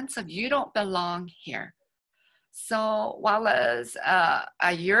 there's a sense of you don't belong here. So while as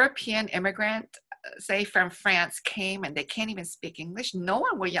a European immigrant, say from France, came and they can't even speak English, no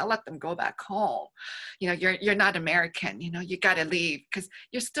one will yell at them, "Go back home. You're not American, you got to leave," because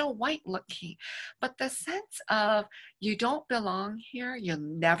you're still white looking. But the sense of you don't belong here, you'll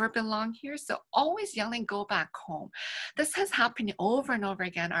never belong here. So always yelling, "Go back home." This has happened over and over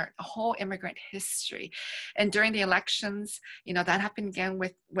again, our whole immigrant history. And during the elections, that happened again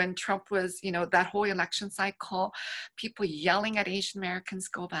with when Trump was, that whole election cycle, people yelling at Asian Americans,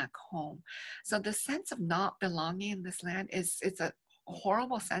 "Go back home." So the sense of not belonging in this land it's a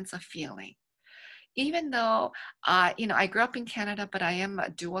horrible sense of feeling. Even though, I grew up in Canada, but I am a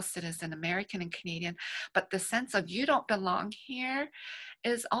dual citizen, American and Canadian. But the sense of you don't belong here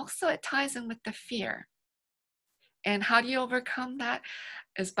is also, it ties in with the fear. And how do you overcome that?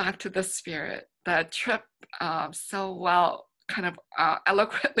 Is back to the Spirit that Tripp so well kind of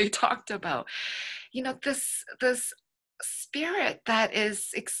eloquently talked about. This spirit that is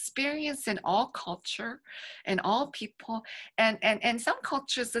experienced in all culture and all people, and some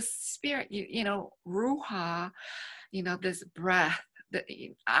cultures, the spirit, ruha, this breath.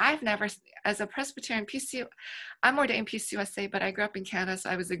 I've never, as a Presbyterian PCU, I'm ordained PCUSA, but I grew up in Canada, so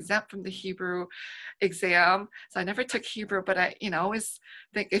I was exempt from the Hebrew exam. So I never took Hebrew, but I, always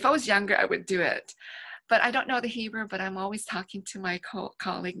think if I was younger, I would do it. But I don't know the Hebrew, but I'm always talking to my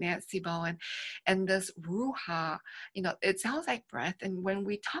colleague, Nancy Bowen, and this ruha, it sounds like breath. And when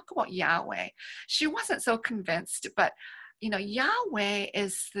we talk about Yahweh, she wasn't so convinced, but, Yahweh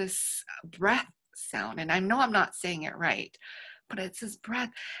is this breath sound. And I know I'm not saying it right, but it's his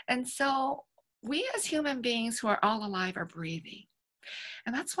breath. And so we as human beings who are all alive are breathing.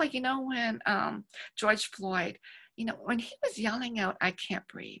 And that's why, when George Floyd, when he was yelling out, "I can't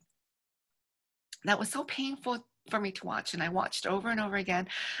breathe," that was so painful for me to watch. And I watched over and over again,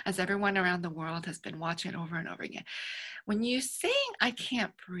 as everyone around the world has been watching over and over again. When you're saying, "I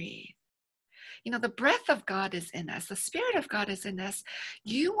can't breathe," the breath of God is in us. The Spirit of God is in us.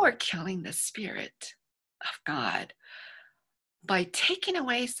 You are killing the Spirit of God by taking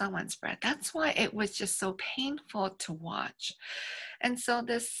away someone's breath. That's why it was just so painful to watch. And so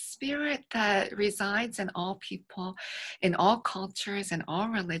this spirit that resides in all people, in all cultures, in all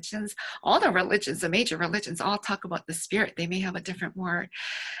religions, all the religions, the major religions, all talk about the spirit. They may have a different word.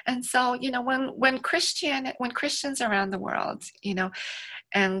 And so, when Christians around the world,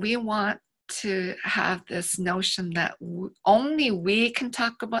 and we want to have this notion that only we can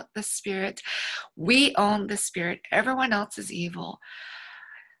talk about the spirit, we own the spirit, everyone else is evil.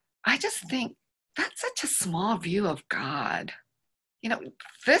 I just think that's such a small view of God.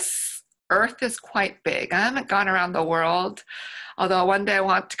 This earth is quite big. I haven't gone around the world, although one day I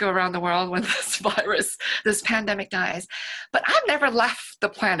want to go around the world when this pandemic dies. But I've never left the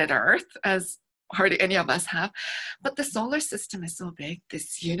planet Earth, as hardly any of us have. But the solar system is so big.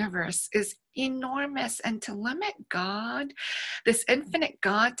 This universe is enormous. And to limit God, this infinite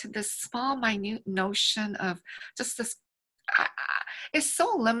God, to this small, minute notion of just this, is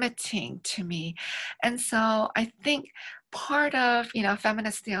so limiting to me. And so I think part of,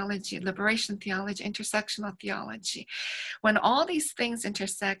 feminist theology, liberation theology, intersectional theology, when all these things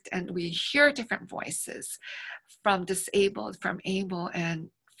intersect and we hear different voices from disabled, from able, and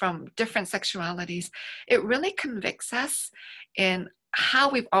from different sexualities, it really convicts us in how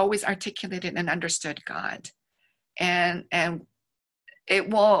we've always articulated and understood God. And it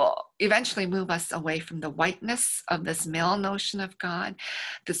will eventually move us away from the whiteness of this male notion of God,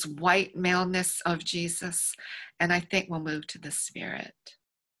 this white maleness of Jesus, and I think we'll move to the Spirit.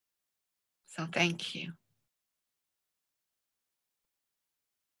 So thank you.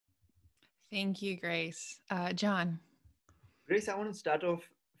 Thank you, Grace. John. Grace, I want to start off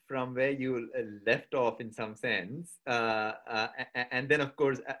from where you left off in some sense. And then, of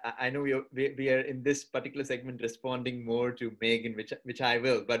course, I know we are in this particular segment responding more to Megan, which I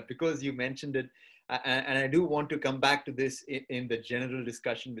will. But because you mentioned it, and I do want to come back to this in the general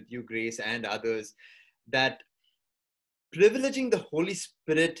discussion with you, Grace, and others, that privileging the Holy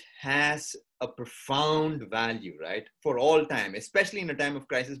Spirit has a profound value, right? For all time, especially in a time of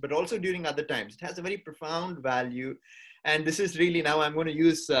crisis, but also during other times. It has a very profound value. And this is really, now I'm going to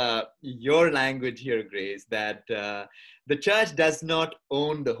use your language here, Grace, that the church does not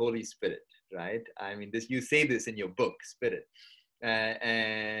own the Holy Spirit, right? I mean, you say this in your book, Spirit.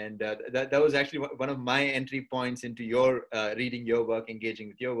 That was actually one of my entry points into your reading your work, engaging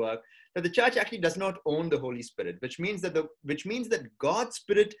with your work, that the church actually does not own the Holy Spirit, which means that God's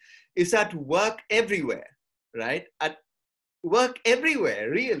Spirit is at work everywhere, right? At work everywhere,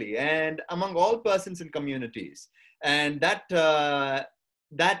 really, and among all persons and communities. And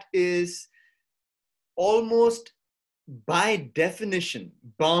that is almost by definition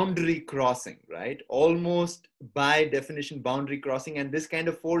boundary crossing, right? Almost by definition boundary crossing. And this kind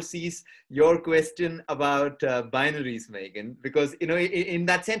of foresees your question about binaries, Megan, because in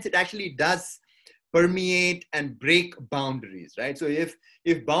that sense it actually does permeate and break boundaries, right? So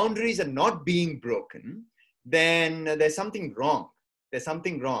if boundaries are not being broken, then there's something wrong. There's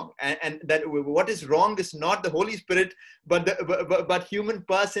something wrong, and that what is wrong is not the Holy Spirit, but human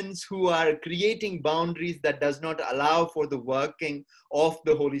persons who are creating boundaries that does not allow for the working of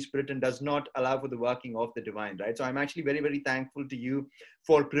the Holy Spirit and does not allow for the working of the divine, right? So I'm actually very, very thankful to you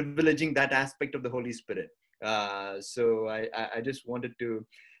for privileging that aspect of the Holy Spirit. So I just wanted to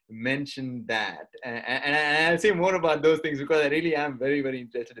mention that, and I'll say more about those things because I really am very, very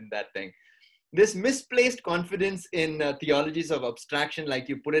interested in that thing. This misplaced confidence in theologies of abstraction, like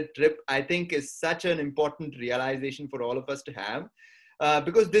you put it, Trip, I think is such an important realization for all of us to have,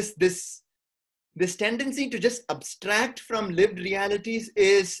 because this this tendency to just abstract from lived realities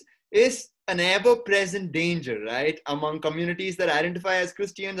is an ever-present danger, right? Among communities that identify as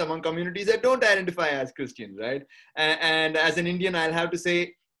Christians, among communities that don't identify as Christians, right? And as an Indian, I'll have to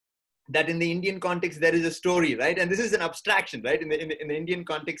say that in the Indian context, there is a story, right? And this is an abstraction, right? In the Indian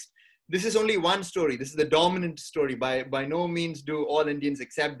context, this is only one story. This is the dominant story. By no means do all Indians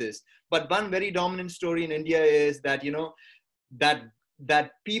accept this. But one very dominant story in India is that,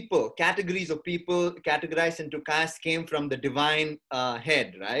 that people, categories of people categorized into castes came from the divine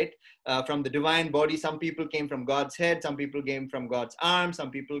head, right? From the divine body. Some people came from God's head, some people came from God's arms,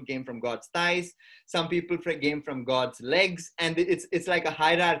 some people came from God's thighs, some people came from God's legs. And it's like a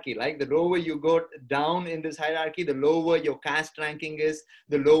hierarchy. Like the lower you go down in this hierarchy, the lower your caste ranking is,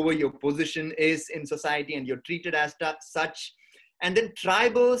 the lower your position is in society, and you're treated as such. And then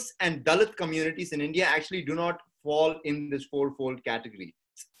tribals and Dalit communities in India actually do not fall in this fourfold category.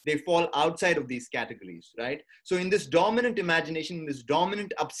 They fall outside of these categories, right? So in this dominant imagination, in this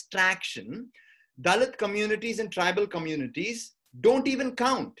dominant abstraction, Dalit communities and tribal communities don't even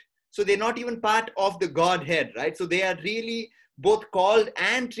count. So they're not even part of the Godhead, right? So they are really both called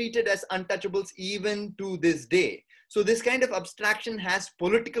and treated as untouchables even to this day. So this kind of abstraction has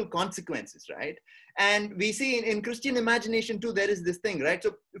political consequences, right? And we see in Christian imagination too, there is this thing, right?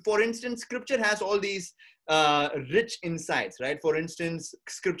 So for instance, scripture has all these rich insights, right? For instance,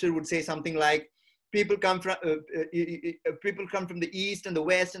 scripture would say something like, people come from the east and the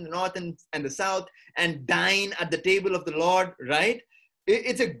west and the north and the south and dine at the table of the Lord, right?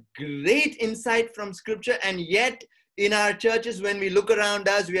 It's a great insight from scripture. And yet in our churches, when we look around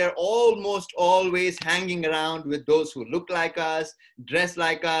us, we are almost always hanging around with those who look like us, dress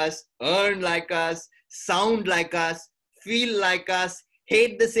like us, earn like us, sound like us, feel like us,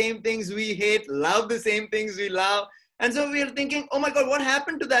 hate the same things we hate, love the same things we love. And so we are thinking, oh my God, what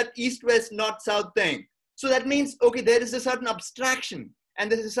happened to that east, west, north, south thing? So that means, okay, there is a certain abstraction, and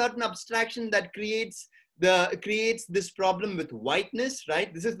there is a certain abstraction that creates this problem with whiteness,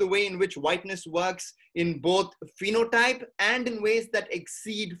 right? This is the way in which whiteness works in both phenotype and in ways that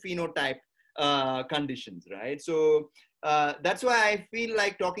exceed phenotype conditions, right? So that's why I feel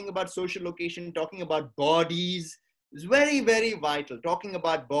like talking about social location, talking about bodies is very, very vital. Talking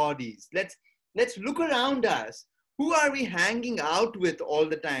about bodies. Let's look around us. Who are we hanging out with all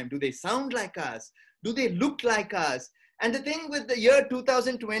the time? Do they sound like us? Do they look like us? And the thing with the year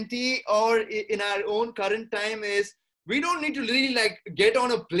 2020 or in our own current time is we don't need to really like get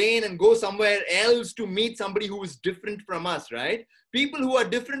on a plane and go somewhere else to meet somebody who is different from us, right? People who are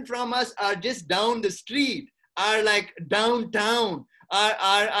different from us are just down the street, are like downtown,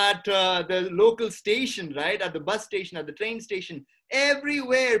 are at the local station, right? At the bus station, at the train station,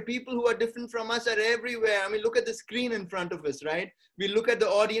 everywhere. People who are different from us are everywhere. I mean, look at the screen in front of us, right? We look at the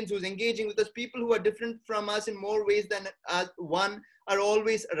audience who's engaging with us. People who are different from us in more ways than one are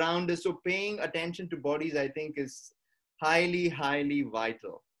always around us. So paying attention to bodies, I think, is highly, highly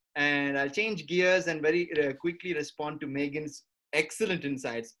vital. And I'll change gears and very quickly respond to Megan's excellent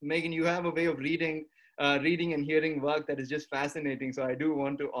insights. Megan, you have a way of reading and hearing work that is just fascinating. So I do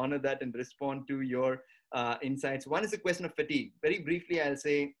want to honor that and respond to your insights. One is the question of fatigue. Very briefly, I'll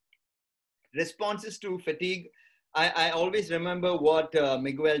say responses to fatigue. I always remember what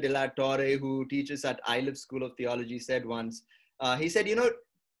Miguel de la Torre, who teaches at Iliff School of Theology, said once. He said,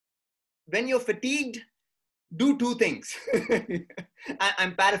 when you're fatigued, do two things.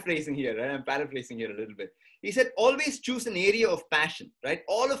 I'm paraphrasing here, right? I'm paraphrasing here a little bit. He said, always choose an area of passion, right?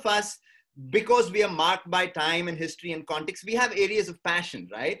 All of us, because we are marked by time and history and context, we have areas of passion,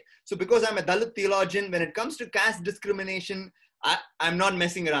 right? So because I'm a Dalit theologian, when it comes to caste discrimination, I'm not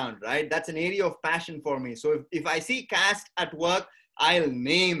messing around, right? That's an area of passion for me. So if I see caste at work, I'll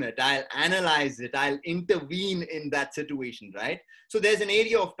name it, I'll analyze it, I'll intervene in that situation, right? So there's an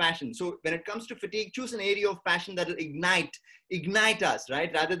area of passion. So when it comes to fatigue, choose an area of passion that will ignite us,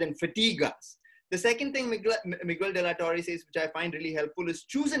 right? Rather than fatigue us. The second thing Miguel de la Torre says, which I find really helpful, is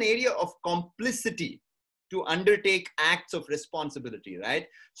choose an area of complicity to undertake acts of responsibility, right?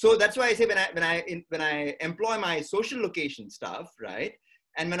 So that's why I say when I employ my social location stuff, right?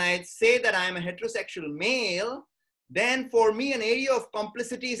 And when I say that I'm a heterosexual male, then for me, an area of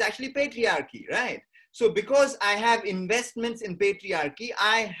complicity is actually patriarchy, right? So because I have investments in patriarchy,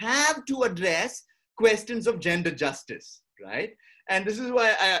 I have to address questions of gender justice, right? And this is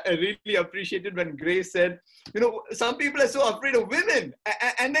why I really appreciated when Grace said, some people are so afraid of women.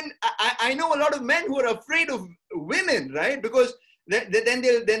 And then I know a lot of men who are afraid of women, right? Because then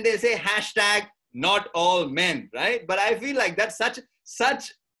they'll say hashtag not all men, right? But I feel like that's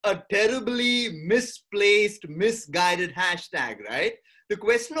such a terribly misplaced, misguided hashtag, right? The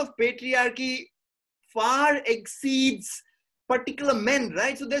question of patriarchy far exceeds particular men,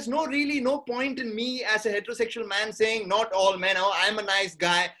 right? So there's no point in me as a heterosexual man saying not all men, oh, I'm a nice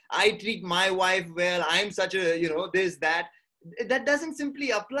guy, I treat my wife well, I'm such a, this, that. That doesn't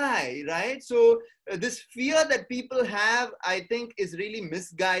simply apply, right? So this fear that people have, I think, is really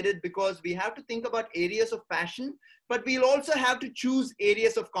misguided, because we have to think about areas of passion, but we'll also have to choose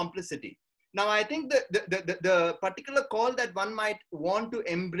areas of complicity. Now, I think the particular call that one might want to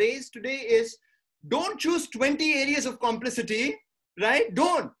embrace today is, don't choose 20 areas of complicity, right?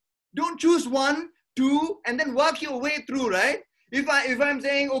 Don't choose 1, 2, and then work your way through, right? If I'm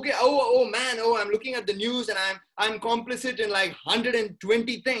saying, okay, I'm looking at the news and I'm complicit in like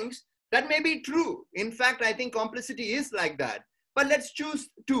 120 things, that may be true. In fact, I think complicity is like that. But let's choose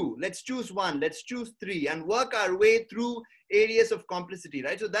 2, let's choose 1, let's choose 3, and work our way through areas of complicity,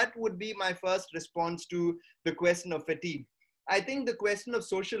 right? So that would be my first response to the question of fatigue. I think the question of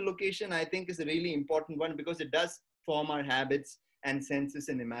social location, I think, is a really important one, because it does form our habits and senses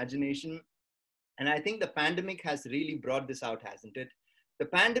and imagination. And I think the pandemic has really brought this out, hasn't it? The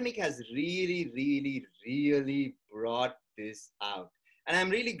pandemic has really, really, really brought this out. And I'm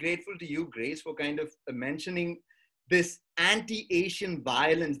really grateful to you, Grace, for kind of mentioning this anti-Asian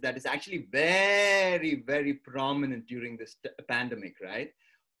violence that is actually very, very prominent during this pandemic, right?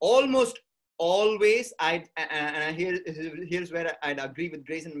 Almost always, here's where I'd agree with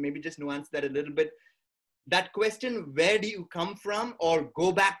Grace and maybe just nuance that a little bit. That question, where do you come from, or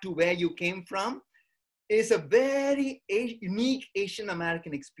go back to where you came from, is a very unique Asian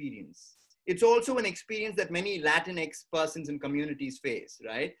American experience. It's also an experience that many Latinx persons and communities face,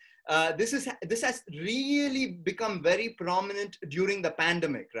 right? This has really become very prominent during the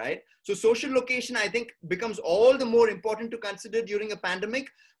pandemic, right? So social location, I think, becomes all the more important to consider during a pandemic,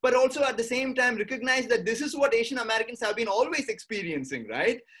 but also at the same time recognize that this is what Asian Americans have been always experiencing,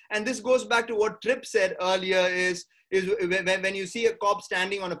 right? And this goes back to what Tripp said earlier, is when you see a cop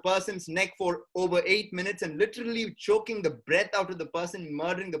standing on a person's neck for over 8 minutes and literally choking the breath out of the person,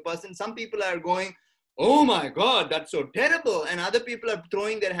 murdering the person, some people are going, oh my God, that's so terrible. And other people are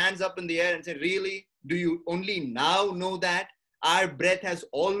throwing their hands up in the air and say, really? Do you only now know that? Our breath has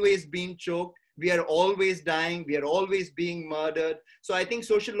always been choked. We are always dying. We are always being murdered. So I think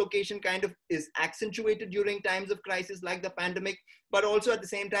social location kind of is accentuated during times of crisis like the pandemic, but also at the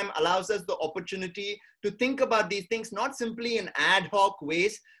same time allows us the opportunity to think about these things, not simply in ad hoc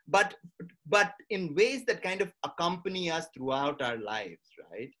ways, but in ways that kind of accompany us throughout our lives,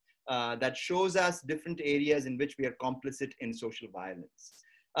 right? That shows us different areas in which we are complicit in social violence.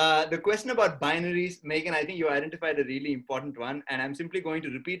 The question about binaries, Megan, I think you identified a really important one, and I'm simply going to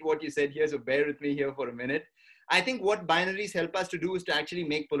repeat what you said here, so bear with me here for a minute. I think what binaries help us to do is to actually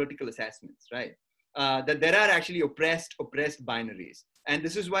make political assessments, right? That there are actually oppressed binaries. And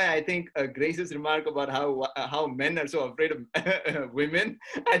this is why I think Grace's remark about how men are so afraid of women,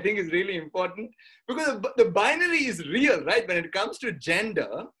 I think is really important, because the binary is real, right? When it comes to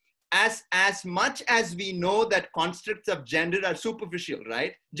gender, as much as we know that constructs of gender are superficial,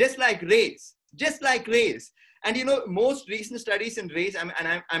 right? Just like race. And most recent studies in race,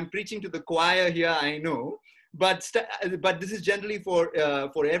 I'm preaching to the choir here, I know, but this is generally for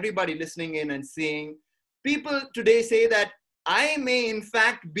everybody listening in and seeing. People today say that I may in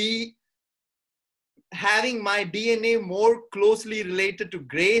fact be having my DNA more closely related to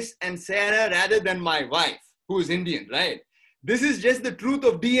Grace and Sarah rather than my wife, who is Indian, right? This is just the truth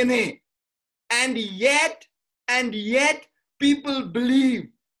of DNA. And yet, people believe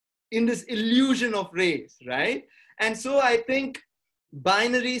in this illusion of race, right? And so I think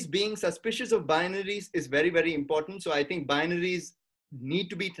binaries, being suspicious of binaries is very, very important. So I think binaries need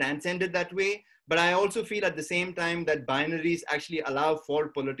to be transcended that way. But I also feel at the same time that binaries actually allow for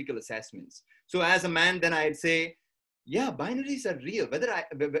political assessments. So as a man, then I'd say, yeah, binaries are real.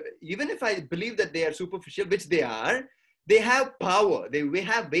 Even if I believe that they are superficial, which they are, they have power. They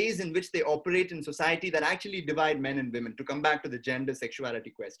have ways in which they operate in society that actually divide men and women, to come back to the gender sexuality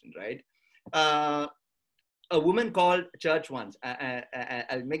question, right? A woman called church once,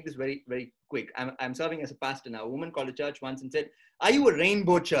 I'll make this very, very quick. I'm serving as a pastor now. A woman called a church once and said, are you a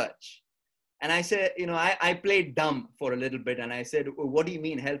rainbow church? And I said, I played dumb for a little bit. And I said, what do you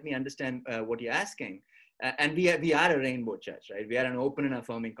mean? Help me understand what you're asking. And we are a rainbow church, right? We are an open and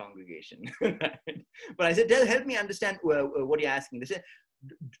affirming congregation, right? But I said, help me understand what you're asking. They said,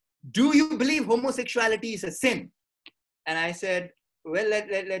 do you believe homosexuality is a sin? And I said, well,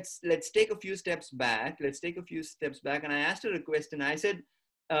 let's take a few steps back. And I asked her a question. I said,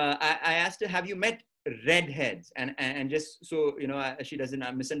 I asked her, have you met redheads? And just so, she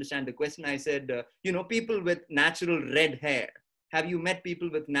doesn't misunderstand the question, I said, people with natural red hair. Have you met people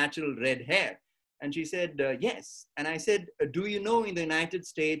with natural red hair? And she said, yes. And I said, do you know in the United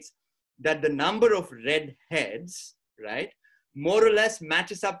States that the number of redheads, right, more or less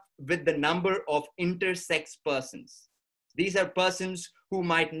matches up with the number of intersex persons? These are persons who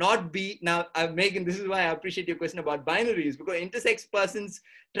might not be, now, Megan, this is why I appreciate your question about binaries, because intersex persons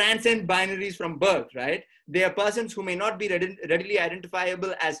transcend binaries from birth, right? They are persons who may not be readily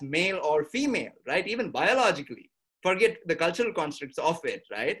identifiable as male or female, right? Even biologically. Forget the cultural constructs of it,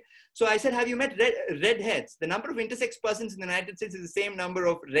 right? So I said, have you met redheads? The number of intersex persons in the United States is the same number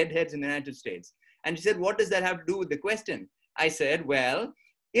of redheads in the United States. And she said, what does that have to do with the question? I said, well,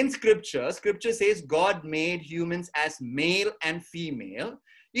 in scripture says God made humans as male and female.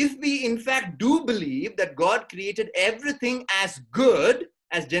 If we in fact do believe that God created everything as good,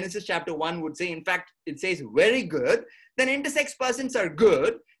 as Genesis chapter 1 would say, in fact, it says very good, then intersex persons are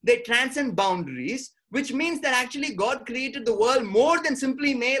good. They transcend boundaries, which means that actually God created the world more than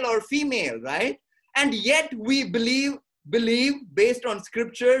simply male or female, right? And yet we believe based on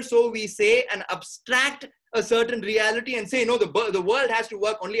scripture, so we say, and abstract a certain reality and say, no, the world has to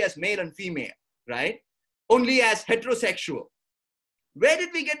work only as male and female, right? Only as heterosexual. Where did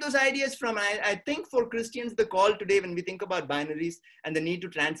we get those ideas from? I think for Christians, the call today when we think about binaries and the need to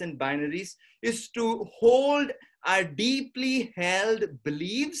transcend binaries is to hold our deeply held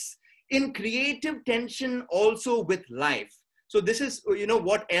beliefs in creative tension also with life. So this is,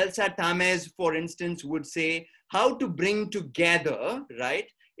 what Elsa Tamez, for instance, would say, how to bring together, right,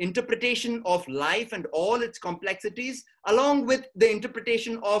 interpretation of life and all its complexities, along with the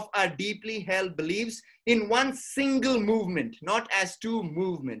interpretation of our deeply held beliefs in one single movement, not as two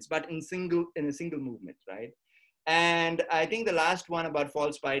movements, but in a single movement, right? And I think the last one about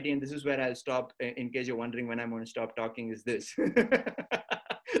false piety, and this is where I'll stop in case you're wondering when I'm going to stop talking, is this.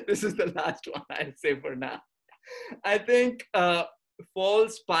 This is the last one I'll say for now. I think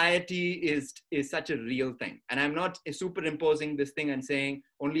false piety is such a real thing. And I'm not superimposing this thing and saying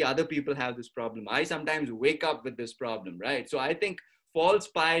only other people have this problem. I sometimes wake up with this problem, right? So I think false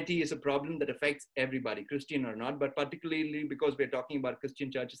piety is a problem that affects everybody, Christian or not, but particularly because we're talking about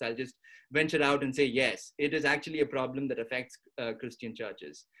Christian churches, I'll just venture out and say, yes, it is actually a problem that affects Christian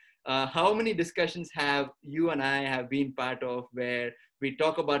churches. How many discussions have you and I have been part of where we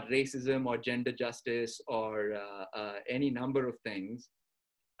talk about racism or gender justice or any number of things,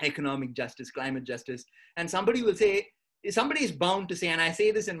 economic justice, climate justice, and somebody will say, somebody is bound to say, and I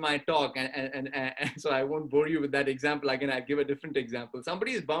say this in my talk, and so I won't bore you with that example. Again, I give a different example.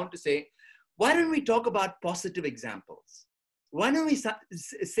 Somebody is bound to say, why don't we talk about positive examples? Why don't we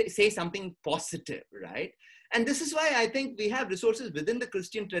say something positive, right? And this is why I think we have resources within the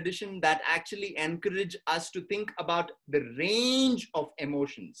Christian tradition that actually encourage us to think about the range of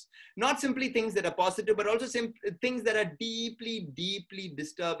emotions, not simply things that are positive, but also things that are deeply, deeply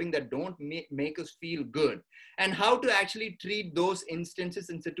disturbing, that don't make us feel good, and how to actually treat those instances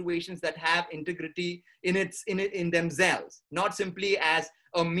and situations that have integrity in themselves, not simply as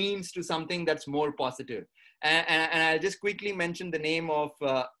a means to something that's more positive. And I'll just quickly mention the name of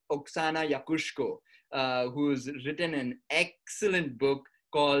Oksana Yakushko, who's written an excellent book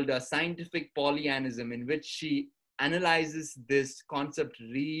called Scientific Pollyannism, in which she analyzes this concept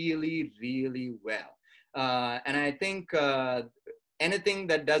really, really well. And I think anything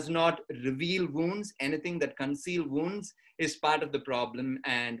that does not reveal wounds, anything that conceals wounds is part of the problem,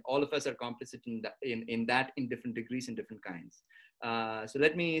 and all of us are complicit in that in different degrees and different kinds. So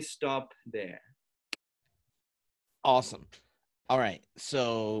let me stop there. Awesome. All right.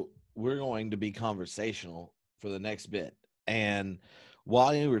 So we're going to be conversational for the next bit. And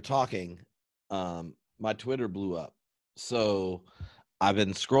while you were talking, my Twitter blew up. So I've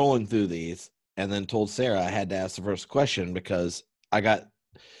been scrolling through these and then told Sarah I had to ask the first question because I got,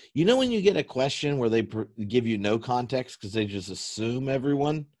 when you get a question where they give you no context because they just assume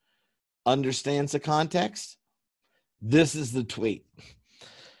everyone understands the context? This is the tweet.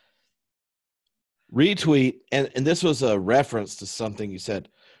 Retweet, and this was a reference to something you said.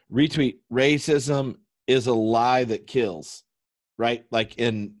 Retweet, racism is a lie that kills, right? Like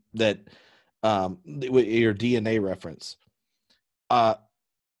in that your DNA reference.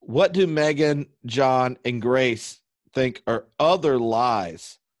 What do Megan, John, and Grace think are other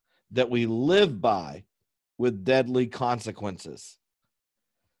lies that we live by with deadly consequences?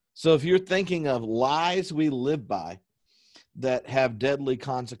 So if you're thinking of lies we live by that have deadly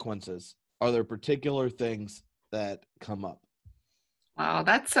consequences, are there particular things that come up? Wow,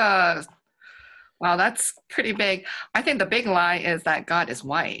 that's pretty big. I think the big lie is that God is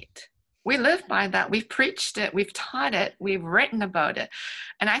white. We live by that. We've preached it. We've taught it. We've written about it.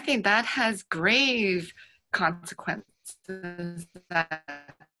 And I think that has grave consequences that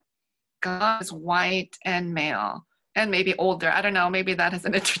God is white and male and maybe older. I don't know, maybe that is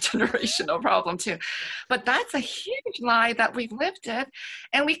an intergenerational problem too. But that's a huge lie that we've lived it,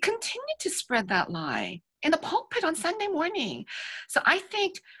 and we continue to spread that lie in the pulpit on Sunday morning. So I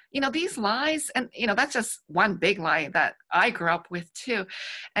think, these lies, and, that's just one big lie that I grew up with too.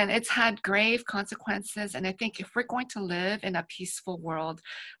 And it's had grave consequences. And I think if we're going to live in a peaceful world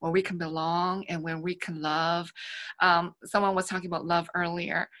where we can belong and where we can love, someone was talking about love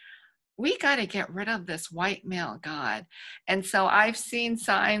earlier, we got to get rid of this white male God. And so I've seen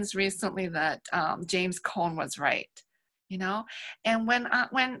signs recently that James Cone was right. And when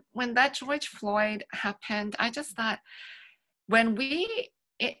that George Floyd happened, I just thought, when we,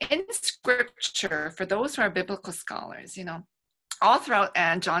 in scripture, for those who are biblical scholars, all throughout,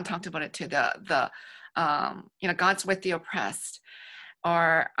 and John talked about it too, God's with the oppressed,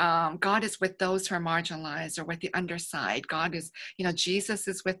 or God is with those who are marginalized or with the underside. God is, Jesus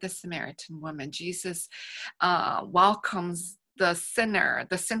is with the Samaritan woman. Jesus welcomes the sinner,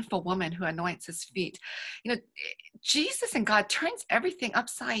 the sinful woman who anoints his feet. Jesus and God turns everything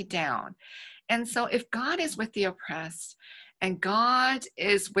upside down. And so if God is with the oppressed, and God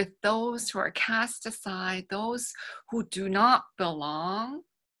is with those who are cast aside, those who do not belong,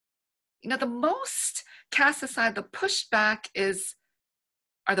 the most cast aside, the pushback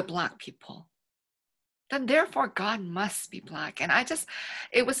are the Black people. Then therefore God must be Black. And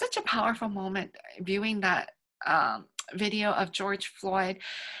it was such a powerful moment viewing that video of George Floyd.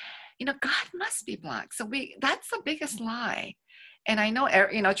 God must be Black. So that's the biggest lie. And I know,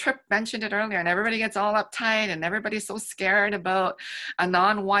 Tripp mentioned it earlier, and everybody gets all uptight and everybody's so scared about a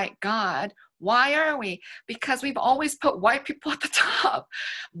non-white God. Why are we? Because we've always put white people at the top.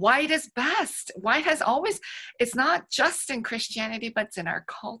 White is best. White has always, it's not just in Christianity, but it's in our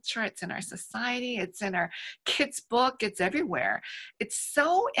culture, it's in our society, it's in our kids' book, it's everywhere. It's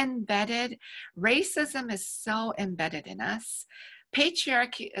so embedded. Racism is so embedded in us.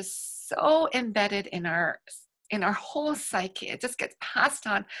 Patriarchy is so embedded in our whole psyche. It just gets passed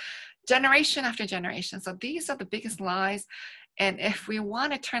on generation after generation. So these are the biggest lies. And if we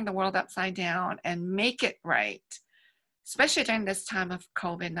want to turn the world upside down and make it right, especially during this time of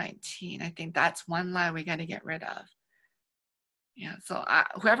COVID-19, I think that's one lie we got to get rid of. Yeah, so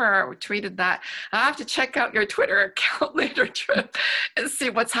whoever tweeted that, I have to check out your Twitter account later, Tripp, and see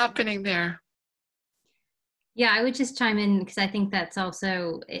what's happening there. Yeah, I would just chime in because I think that's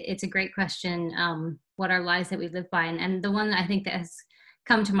also, it's a great question, what are lies that we live by? And the one I think that has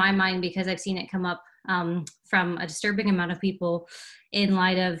come to my mind, because I've seen it come up from a disturbing amount of people in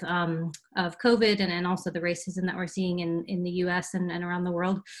light of COVID and also the racism that we're seeing in the US and around the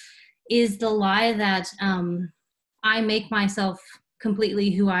world, is the lie that I make myself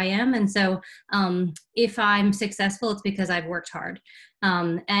completely who I am. And so if I'm successful, it's because I've worked hard.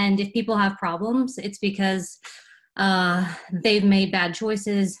 And if people have problems, it's because they've made bad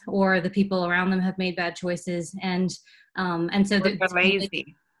choices, or the people around them have made bad choices. And so they're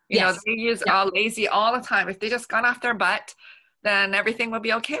lazy. Yes. They use lazy all the time. If they just got off their butt, then everything will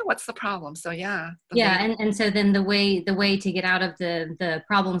be okay. What's the problem? So and so then the way to get out of the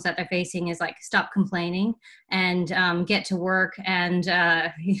problems that they're facing is like stop complaining and get to work and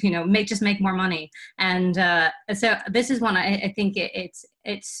make more money. And so this is one I think it's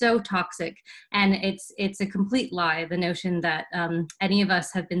so toxic, and it's a complete lie, the notion that any of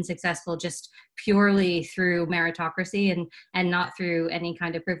us have been successful just purely through meritocracy and not through any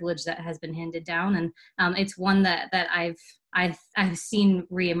kind of privilege that has been handed down. And it's one that I've seen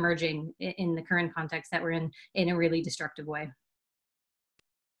reemerging in the current context that we're in a really destructive way.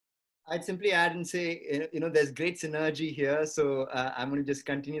 I'd simply add and say, there's great synergy here. So I'm going to just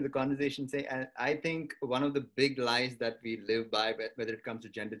continue the conversation. I think one of the big lies that we live by, whether it comes to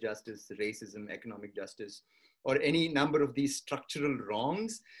gender justice, racism, economic justice, or any number of these structural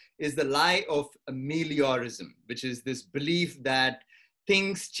wrongs, is the lie of ameliorism, which is this belief that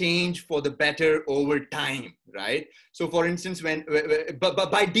things change for the better over time, right? So for instance,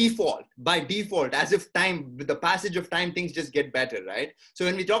 but by default, as if with the passage of time, things just get better, right? So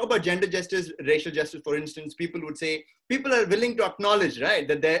when we talk about gender justice, racial justice, for instance, people would say, people are willing to acknowledge, right,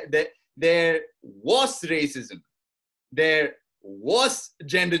 that there was racism, there was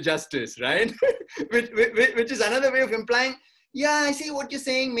gender justice, right? which is another way of implying, yeah, I see what you're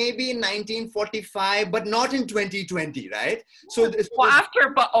saying, maybe in 1945, but not in 2020, right? So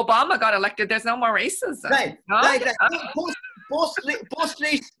after Obama got elected, there's no more racism. Right.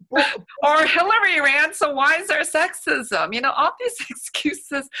 post-race, or Hillary ran, so why is there sexism? You know, all these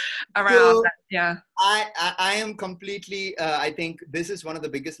excuses around that. Yeah. I am completely, I think this is one of the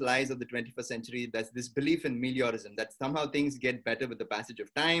biggest lies of the 21st century. That's this belief in meliorism, that somehow things get better with the passage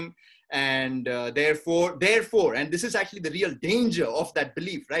of time. And therefore, and this is actually the real danger of that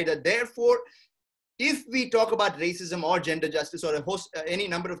belief, right? That therefore, if we talk about racism or gender justice or any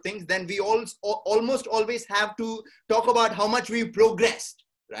number of things, then we almost always have to talk about how much we've progressed,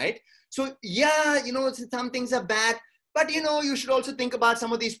 right? So yeah, you know, some things are bad, but you know, you should also think about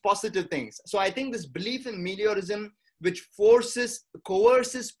some of these positive things. So I think this belief in meliorism, which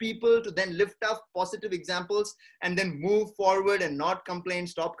coerces people to then lift up positive examples and then move forward and not complain,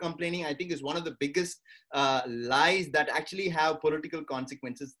 stop complaining, I think is one of the biggest lies that actually have political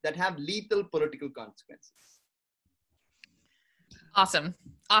consequences, that have lethal political consequences. Awesome.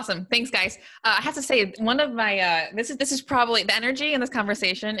 Thanks, guys. I have to say, one of my this is probably the energy in this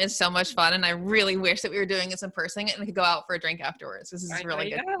conversation is so much fun, and I really wish that we were doing this in person and we could go out for a drink afterwards. This is really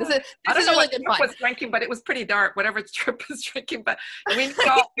good. This is really good fun. I was drinking, but it was pretty dark. Whatever Trip was drinking, but we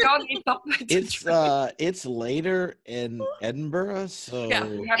all need something to drink. It's later in Edinburgh, so yeah,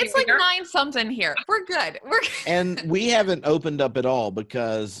 it's like 9 something here. We're good. And we haven't opened up at all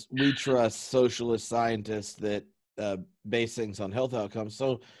because we trust socialist scientists that base things on health outcomes.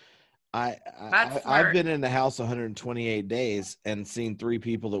 So I've been in the house 128 days and seen 3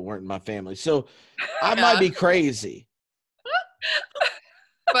 people that weren't in my family. So I might be crazy.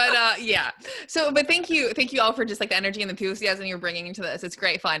 But yeah. So, but thank you all for just like the energy and the enthusiasm you're bringing into this. It's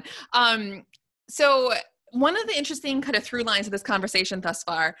great fun. So one of the interesting kind of through lines of this conversation thus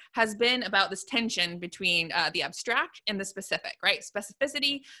far has been about this tension between the abstract and the specific, right?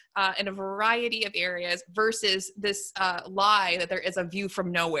 Specificity in a variety of areas versus this lie that there is a view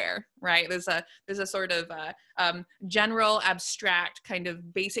from nowhere, right? There's a sort of general, abstract, kind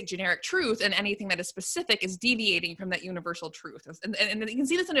of basic generic truth, and anything that is specific is deviating from that universal truth. And you can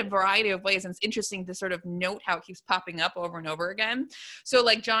see this in a variety of ways, and it's interesting to sort of note how it keeps popping up over and over again. So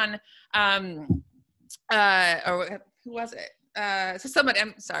like John, or who was it? So somebody,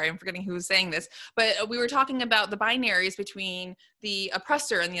 I'm sorry, I'm forgetting who was saying this, but we were talking about the binaries between the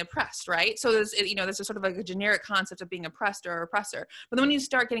oppressor and the oppressed, right? So there's a sort of like a generic concept of being oppressed or oppressor. But then when you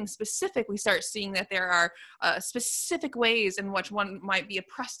start getting specific, we start seeing that there are specific ways in which one might be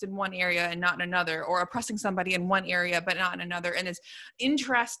oppressed in one area and not in another, or oppressing somebody in one area but not in another. And it's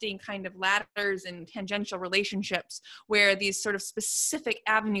interesting kind of ladders and tangential relationships where these sort of specific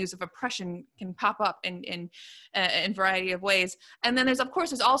avenues of oppression can pop up in a variety of ways. And then there's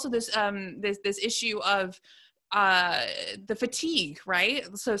also this this issue of the fatigue, right?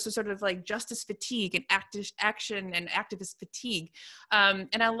 So sort of like justice fatigue and action and activist fatigue. And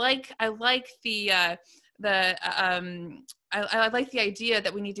I like the I like the idea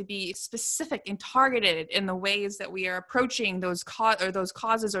that we need to be specific and targeted in the ways that we are approaching those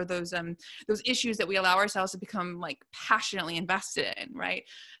causes or those issues that we allow ourselves to become like passionately invested in, right?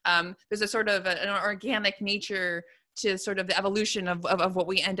 There's a sort of an organic nature to sort of the evolution of what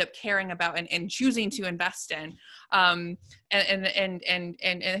we end up caring about and choosing to invest in. And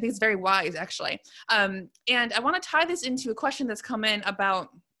I think it's very wise, actually. And I want to tie this into a question that's come in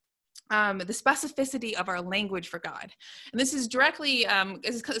about the specificity of our language for God. And this is directly,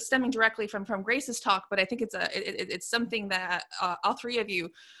 is stemming directly from Grace's talk, but I think it's something that all 3 of you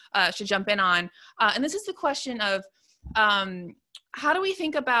should jump in on. And this is the question of, how do we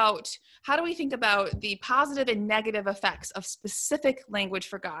think about the positive and negative effects of specific language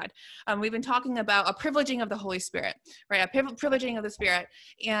for God? We've been talking about a privileging of the Holy Spirit, right? A privileging of the Spirit,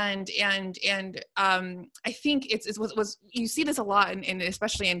 and I think you see this a lot, in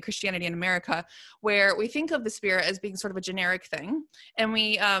especially in Christianity in America, where we think of the Spirit as being sort of a generic thing, and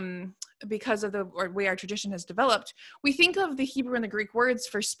we because of the way our tradition has developed, we think of the Hebrew and the Greek words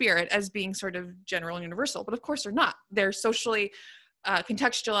for spirit as being sort of general and universal, but of course they're not. They're socially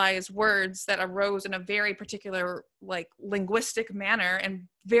contextualized words that arose in a very particular like linguistic manner and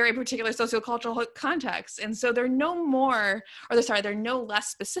very particular sociocultural context. And so they're no less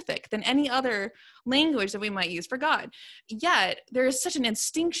specific than any other language that we might use for God. Yet there is such an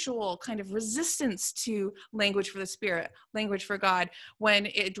instinctual kind of resistance to language for the Spirit, language for God, when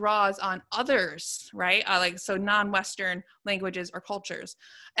it draws on others, right? So non-Western languages or cultures.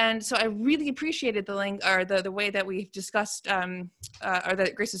 And so I really appreciated the way that we've discussed, or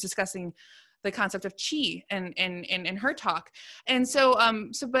that Grace was discussing the concept of chi in her talk. And so,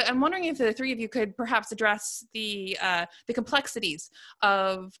 but I'm wondering if the 3 of you could perhaps address the complexities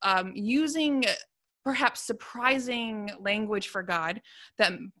of using perhaps surprising language for God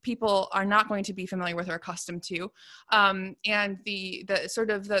that people are not going to be familiar with or accustomed to, and the sort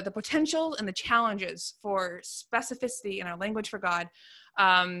of the potential and the challenges for specificity in our language for God,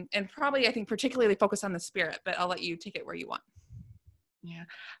 and probably, I think, particularly focus on the Spirit, but I'll let you take it where you want. Yeah,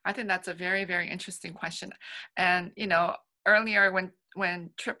 I think that's a very, very interesting question. And, earlier when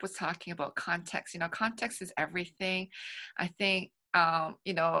Tripp was talking about context, context is everything. I think,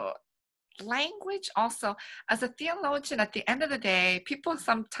 language also, as a theologian, at the end of the day, people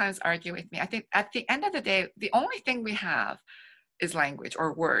sometimes argue with me. I think at the end of the day, the only thing we have is language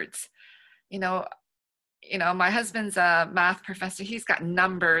or words. My husband's a math professor. He's got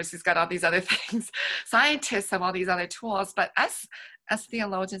numbers. He's got all these other things. Scientists have all these other tools. But as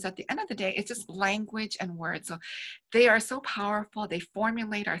theologians, at the end of the day, it's just language and words. So they are so powerful. They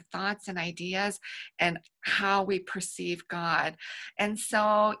formulate our thoughts and ideas and how we perceive God. And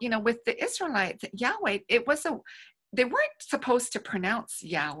so, with the Israelites, Yahweh, they weren't supposed to pronounce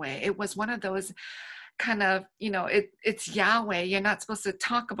Yahweh. It was one of those kind of, it's Yahweh. You're not supposed to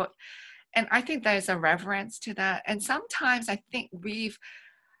talk about. And I think there's a reverence to that. And sometimes I think we've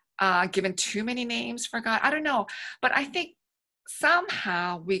given too many names for God. I don't know. But I think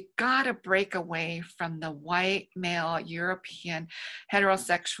somehow we got to break away from the white, male, European,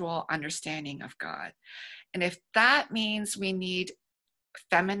 heterosexual understanding of God. And if that means we need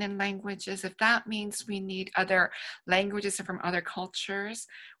feminine languages, if that means we need other languages from other cultures,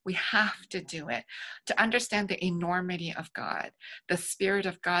 we have to do it to understand the enormity of God, the Spirit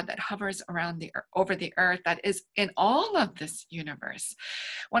of God that hovers around over the earth, that is in all of this universe.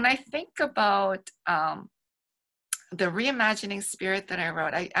 When I think about the reimagining spirit that I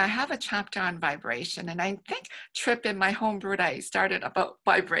wrote, I have a chapter on vibration, and I think Tripp in my homebrew I started about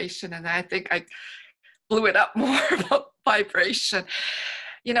vibration, and I think I blew it up more about vibration.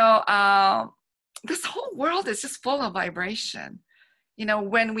 This whole world is just full of vibration.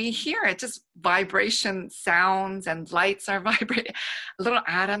 When we hear it, just vibration sounds and lights are vibrating, little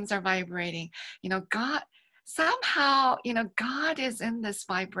atoms are vibrating. God, somehow, God is in this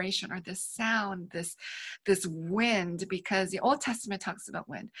vibration or this sound, this wind, because the Old Testament talks about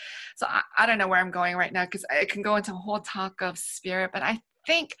wind. So I don't know where I'm going right now, because I can go into a whole talk of spirit, but I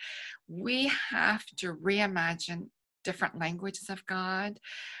think we have to reimagine different languages of God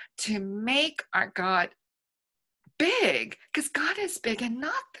to make our God big, because God is big and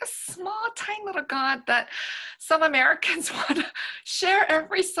not the small, tiny little God that some Americans want to share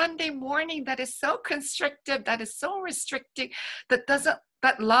every Sunday morning, that is so constrictive, that is so restricting,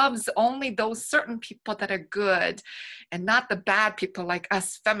 that loves only those certain people that are good and not the bad people like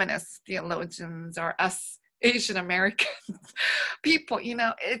us feminist theologians or us Asian American people.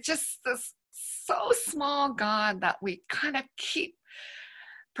 It's just this so small God that we kind of keep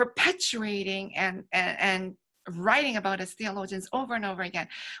perpetuating and writing about as theologians over and over again.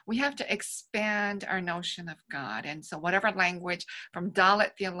 We have to expand our notion of God. And so whatever language, from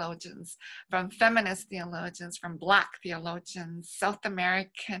Dalit theologians, from feminist theologians, from Black theologians, South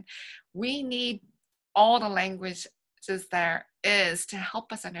American, we need all the languages there is to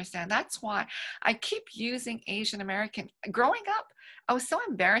help us understand. That's why I keep using Asian American. Growing up, I was so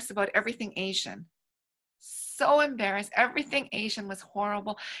embarrassed about everything Asian. So embarrassed. Everything Asian was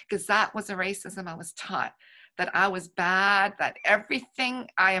horrible, because that was the racism I was taught, that I was bad, that everything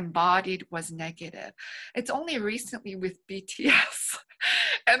I embodied was negative. It's only recently with BTS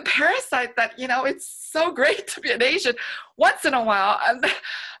and Parasite that, it's so great to be an Asian once in a while.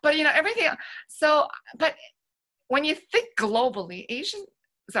 But, everything. So, but when you think globally, Asians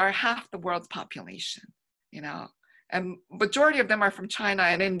are half the world's population, and majority of them are from China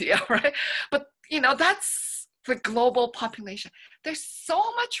and India, right? But, that's the global population. There's so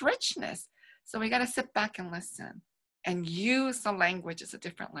much richness. So we got to sit back and listen and use the languages of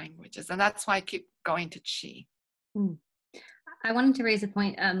different languages. And that's why I keep going to Chi. I wanted to raise a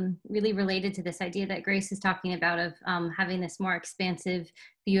point really related to this idea that Grace is talking about of having this more expansive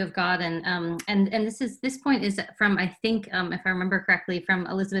view of God. And this point is from, I think, if I remember correctly, from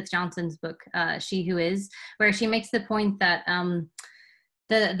Elizabeth Johnson's book, She Who Is, where she makes the point that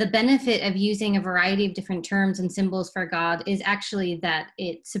the benefit of using a variety of different terms and symbols for God is actually that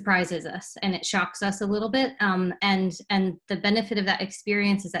it surprises us and it shocks us a little bit. And the benefit of that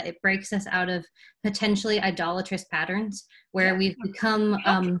experience is that it breaks us out of potentially idolatrous patterns where we've become.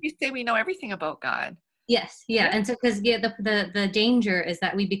 How can we say we know everything about God? Yes, yeah, and so because the danger is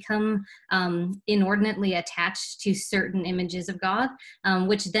that we become inordinately attached to certain images of God,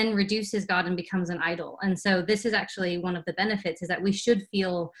 which then reduces God and becomes an idol. And so this is actually one of the benefits, is that we should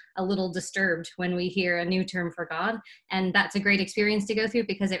feel a little disturbed when we hear a new term for God, and that's a great experience to go through,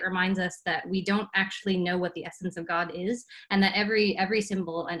 because it reminds us that we don't actually know what the essence of God is, and that every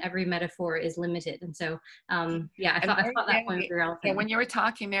symbol and every metaphor is limited. And so I thought that point was relevant. And when you were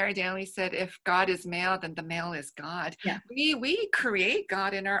talking, Mary Daly said, if God is male, then the male is God. Yeah. We create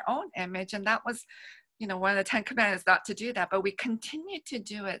God in our own image, and that was, one of the 10 commandments, not to do that, but we continue to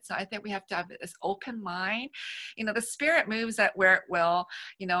do it. So I think we have to have this open mind. The Spirit moves at where it will.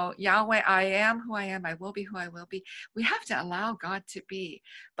 Yahweh, I am who I am, I will be who I will be. We have to allow God to be,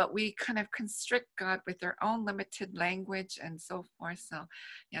 but we kind of constrict God with our own limited language and so forth. So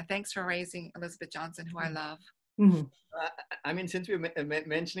yeah, thanks for raising Elizabeth Johnson, who I love. Mm-hmm. I mean, since we're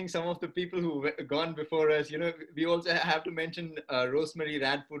mentioning some of the people who've gone before us, we also have to mention Rosemary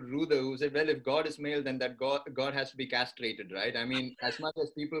Radford Ruther, who said, well, if God is male, then that God has to be castrated, right? I mean, as much as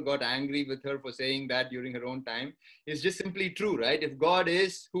people got angry with her for saying that during her own time, it's just simply true, right? If God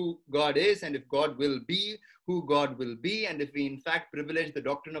is who God is, and if God will be who God will be, and if we in fact privilege the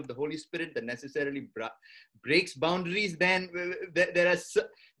doctrine of the Holy Spirit that necessarily breaks boundaries, then there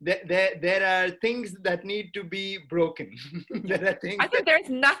are things that need to be broken. There are things I think there's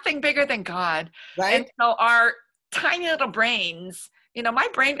nothing bigger than God. Right? And so our tiny little brains, my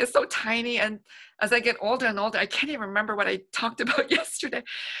brain is so tiny, and as I get older and older, I can't even remember what I talked about yesterday.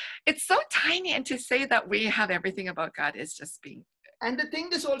 It's so tiny, and to say that we have everything about God is just being. And the thing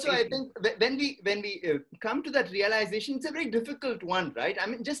is also, I think, when we come to that realization, it's a very difficult one, right? I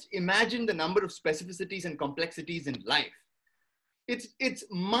mean, just imagine the number of specificities and complexities in life. It's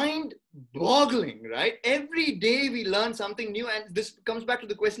mind-boggling, right? Every day we learn something new, and this comes back to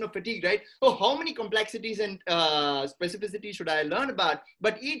the question of fatigue, right? Oh, how many complexities and specificities should I learn about?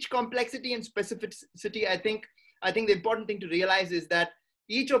 But each complexity and specificity, I think the important thing to realize is that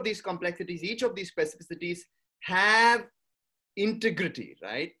each of these complexities, each of these specificities have integrity,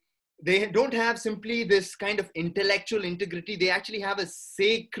 right? They don't have simply this kind of intellectual integrity. They actually have a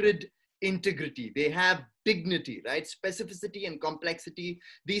sacred integrity. They have dignity, right? Specificity and complexity.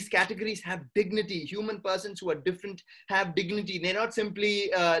 These categories have dignity. Human persons who are different have dignity. They're not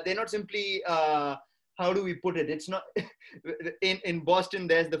simply how do we put it? It's not in Boston,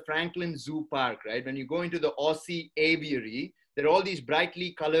 there's the Franklin Zoo Park, right? When you go into the Aussie aviary, there are all these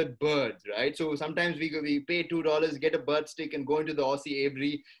brightly colored birds, right? So sometimes we pay $2, get a bird stick, and go into the Aussie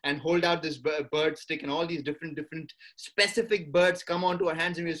aviary and hold out this bird stick, and all these different specific birds come onto our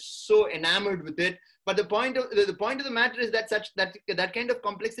hands, and we're so enamored with it. But the point of the matter is that that kind of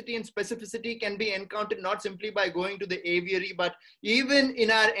complexity and specificity can be encountered not simply by going to the aviary, but even in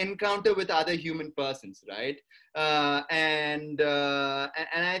our encounter with other human persons, right? And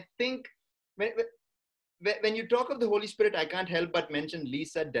I think when you talk of the Holy Spirit, I can't help but mention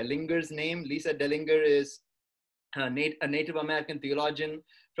Lisa Dellinger's name. Lisa Dellinger is a Native American theologian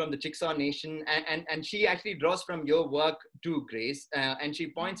from the Chickasaw Nation, and she actually draws from your work too, Grace, and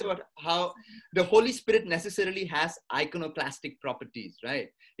she points out how the Holy Spirit necessarily has iconoclastic properties, right?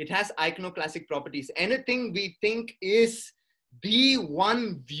 It has iconoclastic properties. Anything we think is the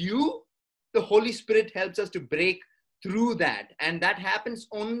one view, the Holy Spirit helps us to break through that, and that happens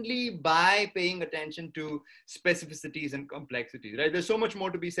only by paying attention to specificities and complexities, right? There's so much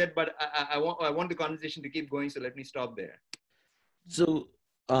more to be said, but I want the conversation to keep going, so let me stop there. So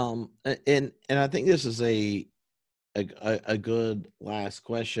and I think this is a good last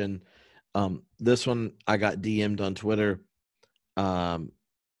question. This one I got DM'd on Twitter.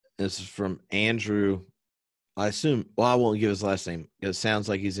 This is from Andrew. I assume, I won't give his last name. It sounds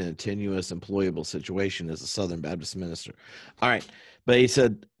like he's in a tenuous, employable situation as a Southern Baptist minister. All right. But he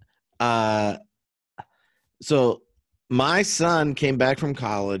said, so my son came back from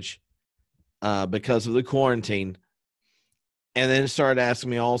college because of the quarantine, and then started asking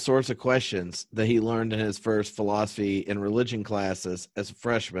me all sorts of questions that he learned in his first philosophy and religion classes as a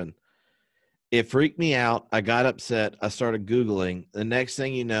freshman. It freaked me out. I got upset. I started Googling. The next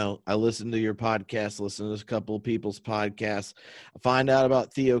thing you know, I listened to your podcast, listen to a couple of people's podcasts. I find out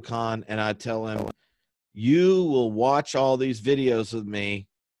about Theocon, and I tell him, you will watch all these videos with me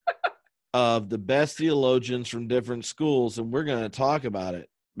of the best theologians from different schools, and we're going to talk about it.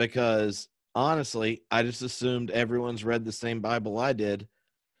 Because, honestly, I just assumed everyone's read the same Bible I did,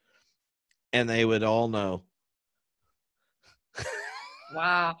 and they would all know.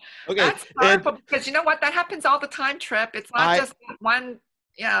 Wow. Okay. That's powerful, because you know what? That happens all the time, Trip. It's not just one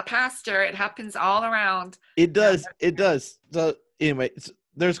pastor. It happens all around. It does. It does. So anyway,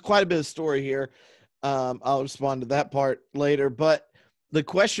 there's quite a bit of story here. I'll respond to that part later. But the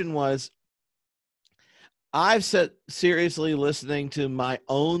question was, I've sat seriously listening to my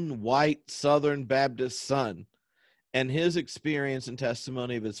own white Southern Baptist son and his experience and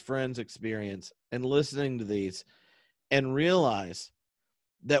testimony of his friend's experience, and listening to these and realize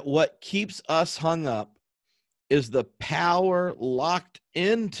that what keeps us hung up is the power locked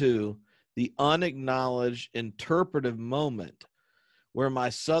into the unacknowledged interpretive moment where my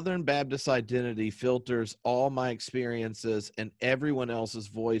Southern Baptist identity filters all my experiences and everyone else's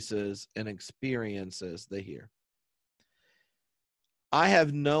voices and experiences they hear. I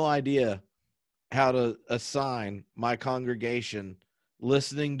have no idea how to assign my congregation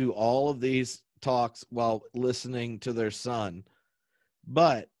listening to all of these talks while listening to their son,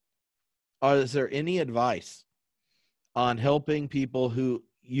 but is there any advice on helping people who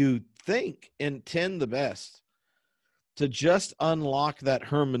you think intend the best to just unlock that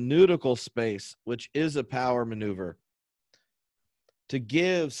hermeneutical space, which is a power maneuver, to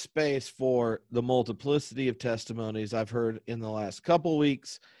give space for the multiplicity of testimonies I've heard in the last couple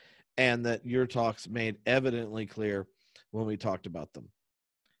weeks, and that your talks made evidently clear when we talked about them?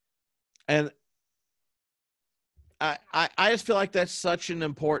 And I just feel like that's such an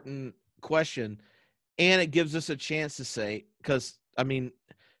important question, and it gives us a chance to say, because, I mean,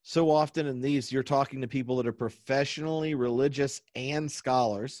 so often in these, you're talking to people that are professionally religious and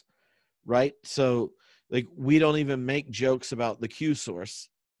scholars, right? So, like, we don't even make jokes about the Q source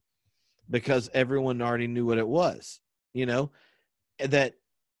because everyone already knew what it was, you know? That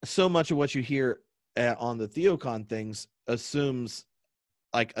so much of what you hear on the Theocon things assumes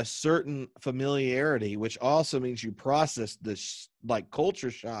like a certain familiarity, which also means you process this like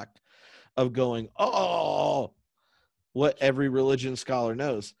culture shock of going, oh, what every religion scholar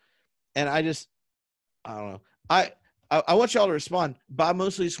knows. And I don't know. I want y'all to respond, but I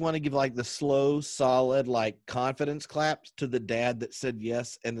mostly just want to give like the slow, solid, like confidence claps to the dad that said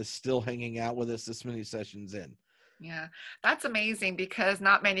yes and is still hanging out with us this many sessions in. Yeah, that's amazing, because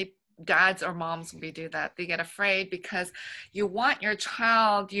not many dads or moms will do that. They get afraid because you want your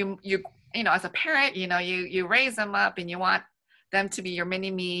child, you know, as a parent, you know, you raise them up and you want them to be your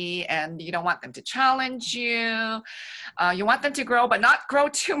mini-me, and you don't want them to challenge you. You want them to grow, but not grow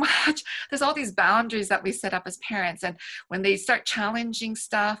too much. There's all these boundaries that we set up as parents. And when they start challenging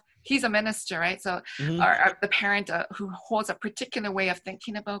stuff, he's a minister, right? So the parent who holds a particular way of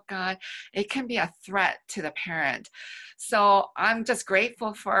thinking about God, it can be a threat to the parent. So I'm just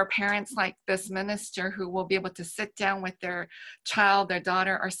grateful for parents like this minister who will be able to sit down with their child, their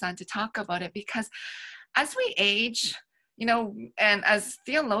daughter or son, to talk about it. Because as we age, you know, and as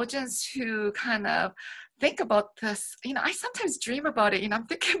theologians who kind of think about this, you know, I sometimes dream about it, you know, I'm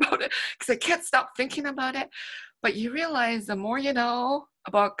thinking about it because I can't stop thinking about it. But you realize the more you know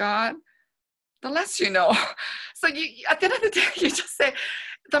about God, the less you know. So you, at the end of the day, you just say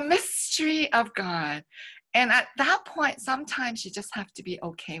the mystery of God. And at that point, sometimes you just have to be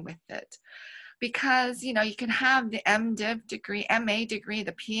okay with it. Because, you know, you can have the MDiv degree, MA degree,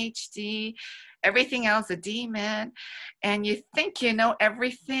 the PhD, everything else, a DMin, and you think you know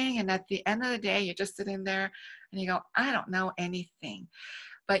everything. And at the end of the day, you're just sitting there and you go, I don't know anything.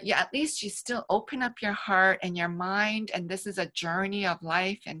 But yeah, at least you still open up your heart and your mind. And this is a journey of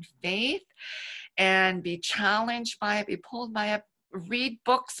life and faith, and be challenged by it, be pulled by it, read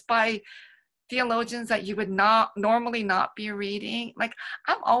books by theologians that you would not normally not be reading. Like,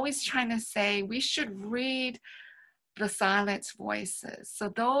 I'm always trying to say we should read the silenced voices. So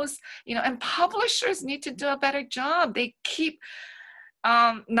those, you know, and publishers need to do a better job. They keep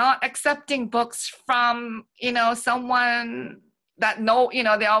not accepting books from, you know, someone that you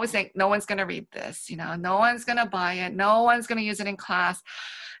know, they always think no one's going to read this, you know, no one's going to buy it, no one's going to use it in class,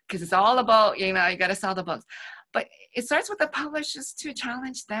 because it's all about, you know, you got to sell the books. But it starts with the publishers to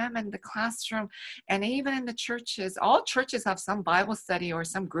challenge them in the classroom, and even in the churches. All churches have some Bible study or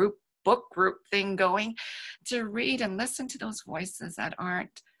some book group thing going, to read and listen to those voices that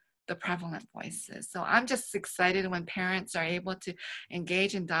aren't the prevalent voices. So I'm just excited when parents are able to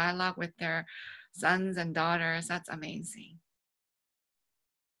engage in dialogue with their sons and daughters. That's amazing.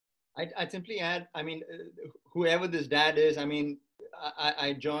 I'd simply add, I mean, whoever this dad is, I mean,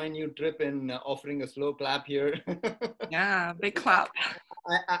 I join you, Trip, in offering a slow clap here. Yeah, big clap.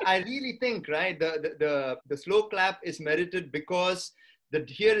 I really think, right, the slow clap is merited because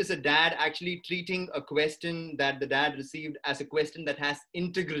here is a dad actually treating a question that the dad received as a question that has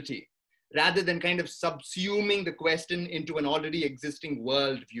integrity, rather than kind of subsuming the question into an already existing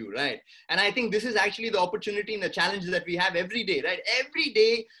worldview, right? And I think this is actually the opportunity and the challenges that we have every day, right? Every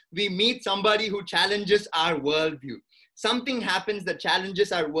day we meet somebody who challenges our worldview. something happens that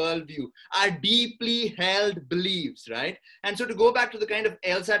challenges our worldview, our deeply held beliefs, right? And so to go back to the kind of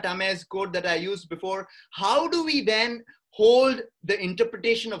Elsa Tamez quote that I used before, how do we then hold the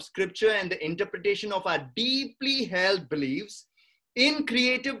interpretation of scripture and the interpretation of our deeply held beliefs in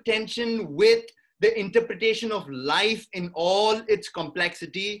creative tension with the interpretation of life in all its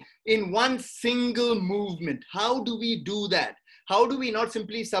complexity in one single movement? How do we do that? How do we not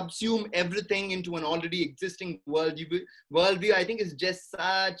simply subsume everything into an already existing worldview? I think is just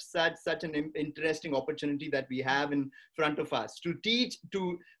such an interesting opportunity that we have in front of us to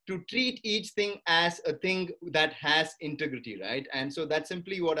treat each thing as a thing that has integrity, right? And so that's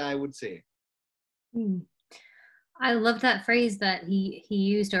simply what I would say. I love that phrase that he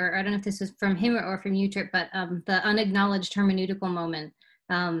used, or I don't know if this was from him or from you, Trip, but the unacknowledged hermeneutical moment.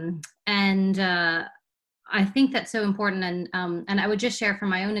 I think that's so important. And I would just share from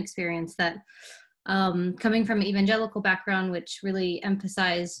my own experience that coming from an evangelical background, which really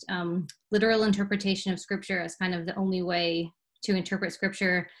emphasized literal interpretation of scripture as kind of the only way to interpret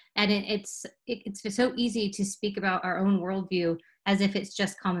scripture. And it's so easy to speak about our own worldview as if it's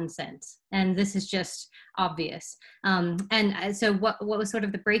just common sense. And this is just obvious. So what was sort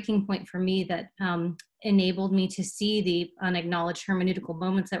of the breaking point for me that enabled me to see the unacknowledged hermeneutical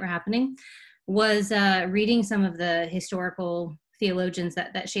moments that were happening was reading some of the historical theologians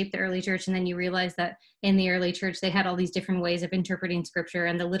that shaped the early church. And then you realize that in the early church, they had all these different ways of interpreting scripture,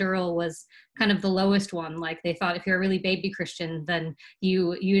 and the literal was kind of the lowest one. Like they thought if you're a really baby Christian, then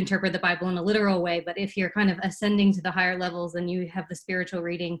you interpret the Bible in a literal way. But if you're kind of ascending to the higher levels, then you have the spiritual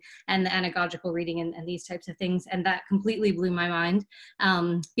reading and the anagogical reading and these types of things. And that completely blew my mind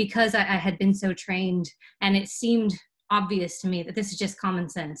because I had been so trained, and it seemed obvious to me that this is just common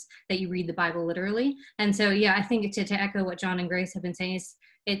sense, that you read the Bible literally. And so, yeah, I think to echo what John and Grace have been saying,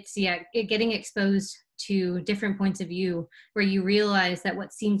 it's getting exposed to different points of view where you realize that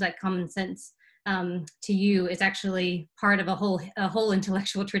what seems like common sense to you is actually part of a whole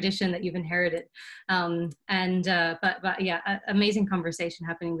intellectual tradition that you've inherited. But yeah, amazing conversation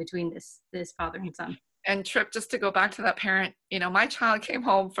happening between this father and son. And Trip, just to go back to that parent, my child came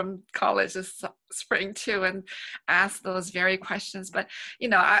home from college this spring too and asked those very questions. But,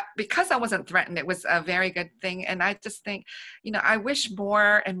 because I wasn't threatened, it was a very good thing. And I just think, I wish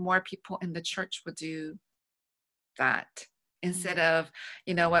more and more people in the church would do that instead of,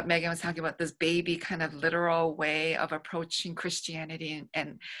 what Megan was talking about, this baby kind of literal way of approaching Christianity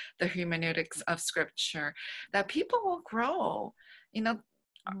and the hermeneutics of scripture, that people will grow,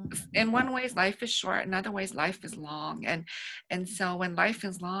 in one ways life is short, in other ways life is long, and so when life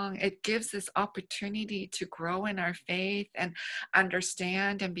is long, it gives us opportunity to grow in our faith and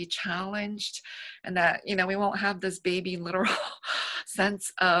understand and be challenged, and that we won't have this baby literal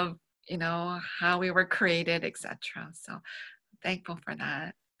sense of how we were created, etc. So thankful for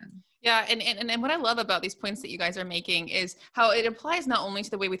that. Yeah, and what I love about these points that you guys are making is how it applies not only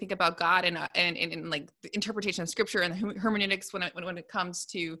to the way we think about God and like the interpretation of scripture and the hermeneutics when it comes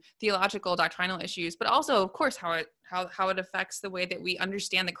to theological doctrinal issues, but also, of course, how it affects the way that we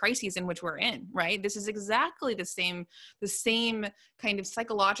understand the crises in which we're in, right? This is exactly the same kind of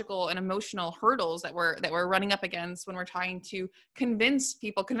psychological and emotional hurdles that we're running up against when we're trying to convince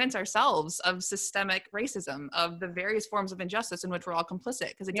ourselves of systemic racism, of the various forms of injustice in which we're all complicit,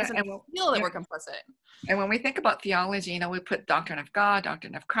 because it doesn't feel that we're complicit. And when we think about theology, we put doctrine of God,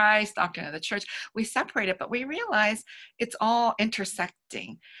 doctrine of Christ, doctrine of the church, we separate it, but we realize it's all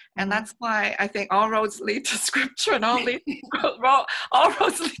intersecting. And that's why I think all roads lead to scripture and all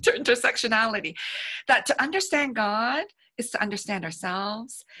roads lead to intersectionality. That to understand God is to understand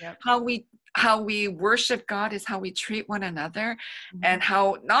ourselves. Yep. How we worship God is how we treat one another, and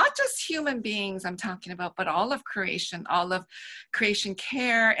how not just human beings I'm talking about, but all of creation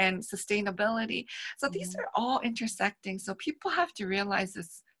care and sustainability. So these are all intersecting. So people have to realize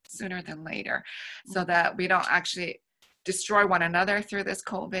this sooner than later, so that we don't actually destroy one another through this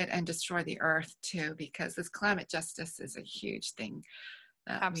COVID and destroy the earth too, because this climate justice is a huge thing.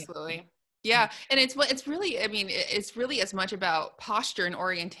 Absolutely. Yeah. And it's really as much about posture and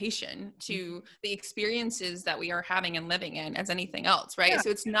orientation to the experiences that we are having and living in as anything else. Right. Yeah. So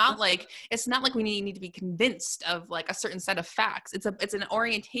it's not like we need to be convinced of like a certain set of facts. It's an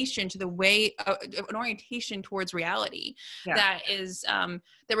orientation to the way, an orientation towards reality that is,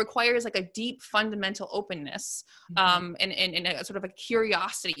 that requires like a deep fundamental openness, and a sort of a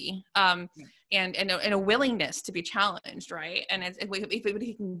curiosity, and a willingness to be challenged, right? And if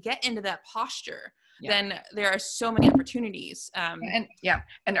we can get into that posture, then there are so many opportunities. And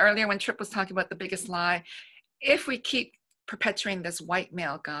earlier when Trip was talking about the biggest lie, if we keep perpetuating this white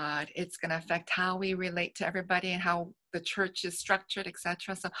male God, it's going to affect how we relate to everybody and how the church is structured,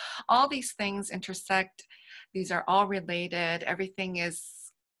 etc. So all these things intersect. These are all related. Everything is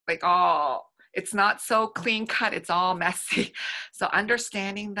like it's not so clean cut, it's all messy. So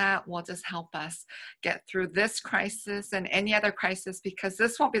understanding that will just help us get through this crisis and any other crisis, because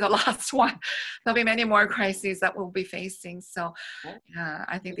this won't be the last one. There'll be many more crises that we'll be facing. So yeah,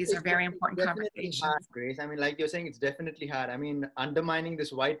 I think these are very important conversations. Hard, Grace. I mean, like you're saying, it's definitely hard. I mean, undermining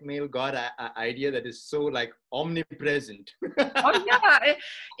this white male God idea that is so like omnipresent. Oh yeah,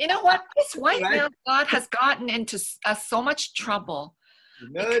 you know what? This white male God has gotten into so much trouble.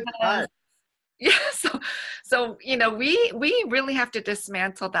 It's hard. Yeah, so you know, we really have to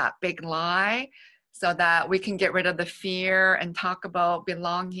dismantle that big lie so that we can get rid of the fear and talk about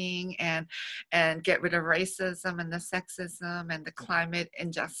belonging and get rid of racism and the sexism and the climate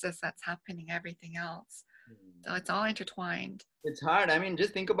injustice that's happening, everything else. So it's all intertwined. It's hard. I mean,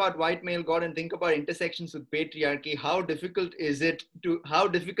 just think about white male God and think about intersections with patriarchy. How difficult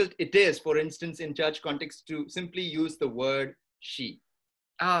it is, for instance, in church context, to simply use the word she.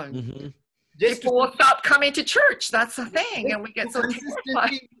 Oh, Mm-hmm. people will stop coming to church. That's the thing. And we get so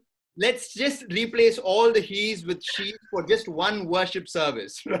terrified. Let's just replace all the he's with she for just one worship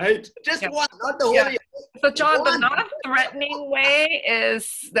service, right? Just one, not the whole. Yeah. So John, the non-threatening way is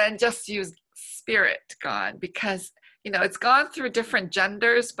then just use spirit God, because you know, it's gone through different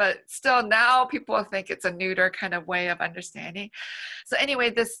genders, but still now people think it's a neuter kind of way of understanding. So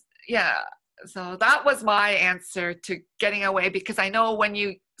anyway, so that was my answer to getting away, because I know when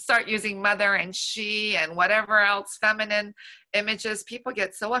you start using mother and she and whatever else feminine images, people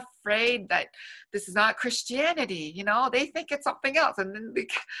get so afraid that this is not Christianity. You know, they think it's something else, and then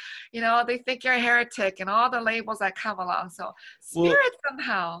they think you're a heretic and all the labels that come along. So spirit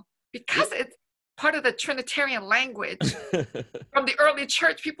somehow, because it's part of the Trinitarian language from the early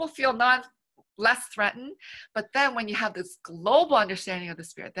church, people feel less threatened. But then when you have this global understanding of the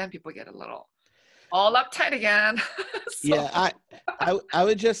spirit, then people get a little all uptight again. Yeah, I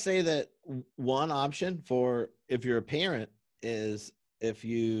would just say that one option for, if you're a parent, is if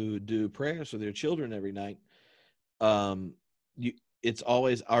you do prayers with your children every night, it's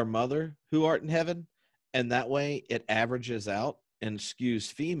always our mother who art in heaven, and that way it averages out and skews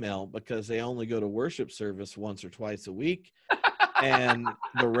female, because they only go to worship service once or twice a week, and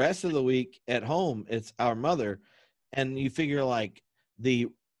the rest of the week at home it's our mother, and you figure like the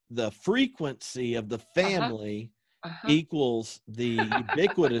frequency of the family equals the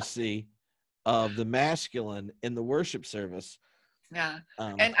ubiquity of the masculine in the worship service. Yeah.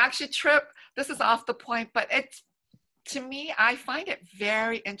 And actually, Trip, this is off the point, but it's, to me, I find it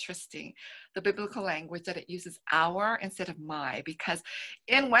very interesting, the biblical language that it uses our instead of my, because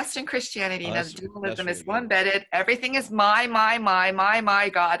in Western Christianity, dualism is so embedded. Everything is my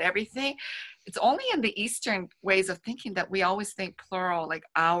God, everything. It's only in the Eastern ways of thinking that we always think plural, like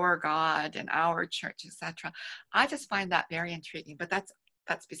our God and our church, etc. I just find that very intriguing, but that's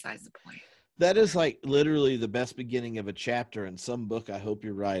besides the point. That is like literally the best beginning of a chapter in some book I hope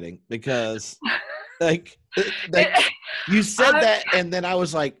you're writing, because like you said that, and then I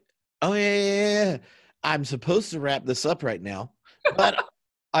was like, oh yeah, I'm supposed to wrap this up right now, but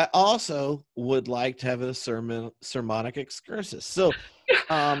I also would like to have a sermonic excursus. So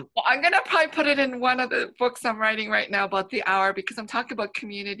well, I'm gonna probably put it in one of the books I'm writing right now about the hour, because I'm talking about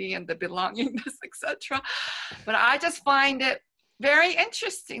community and the belongingness, etc. But I just find it very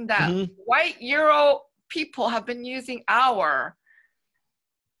interesting that white Euro people have been using our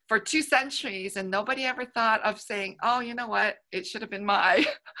for 2 centuries, and nobody ever thought of saying, oh, you know what, it should have been my.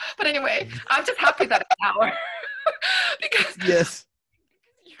 But anyway, I'm just happy that it's our. Because yes,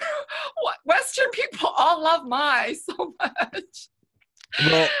 Western people all love my so much.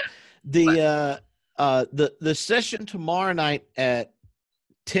 Well, the session tomorrow night at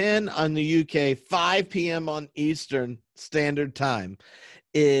 10 on the UK, 5 p.m. on Eastern Standard Time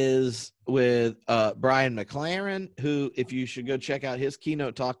is with Brian McLaren, who, if you should go check out his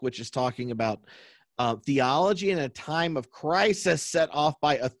keynote talk, which is talking about theology in a time of crisis set off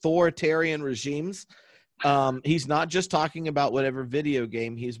by authoritarian regimes. He's not just talking about whatever video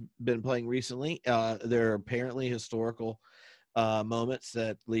game he's been playing recently. There are apparently historical moments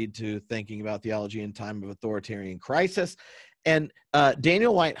that lead to thinking about theology in time of authoritarian crisis. And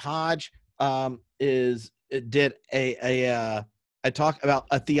Daniel White Hodge did a talk about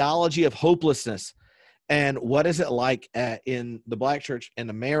a theology of hopelessness, and what is it like in the Black church in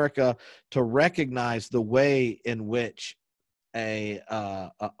America to recognize the way in which a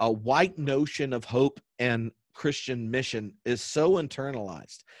white notion of hope and Christian mission is so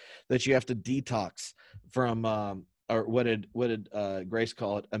internalized that you have to detox from or what did Grace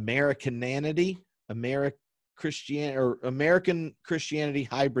call it? Americananity, Christianity or American Christianity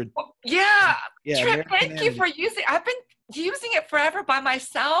hybrid. Yeah, Yeah, Trip, thank you Americanity. for using. I've been using it forever by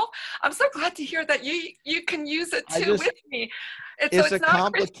myself. I'm so glad to hear that you can use it too with me. So It's a it's not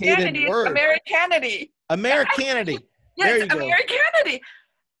complicated Christianity, word. it's Americanity. Americanity. Yeah, There it's you go. Americanity.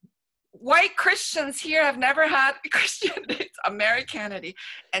 White Christians here have never had Christianity. It's Americanity.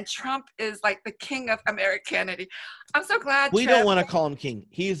 And Trump is like the king of Americanity. I'm so glad, We Trip. don't want to call him king.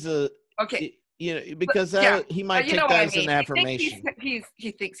 He's a, Okay. you know, because Yeah, he might you take know that what I as an mean. affirmation.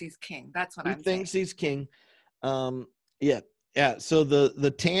 He thinks he's king. That's what He I'm saying. thinks he's king. Yeah. So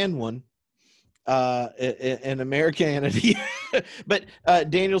the tan one, in Americanity, but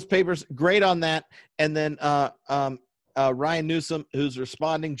Daniel's papers great on that. And then Ryan Newsom, who's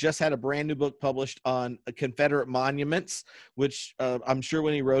responding, just had a brand new book published on Confederate monuments, which I'm sure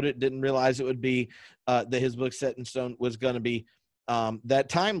when he wrote it didn't realize it would be that his book Set in Stone was going to be that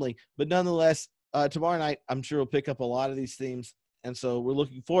timely. But nonetheless, tomorrow night I'm sure we'll pick up a lot of these themes, and so we're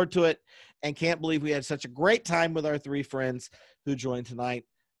looking forward to it. And can't believe we had such a great time with our three friends who joined tonight.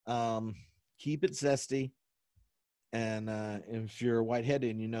 Keep it zesty. And if you're a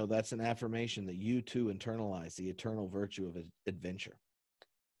Whiteheadian, you know that's an affirmation that you too internalize the eternal virtue of adventure.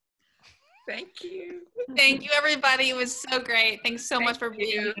 Thank you. Thank you, everybody. It was so great. Thanks so much for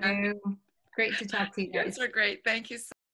being here. Great to talk to you guys. You guys are great. Thank you so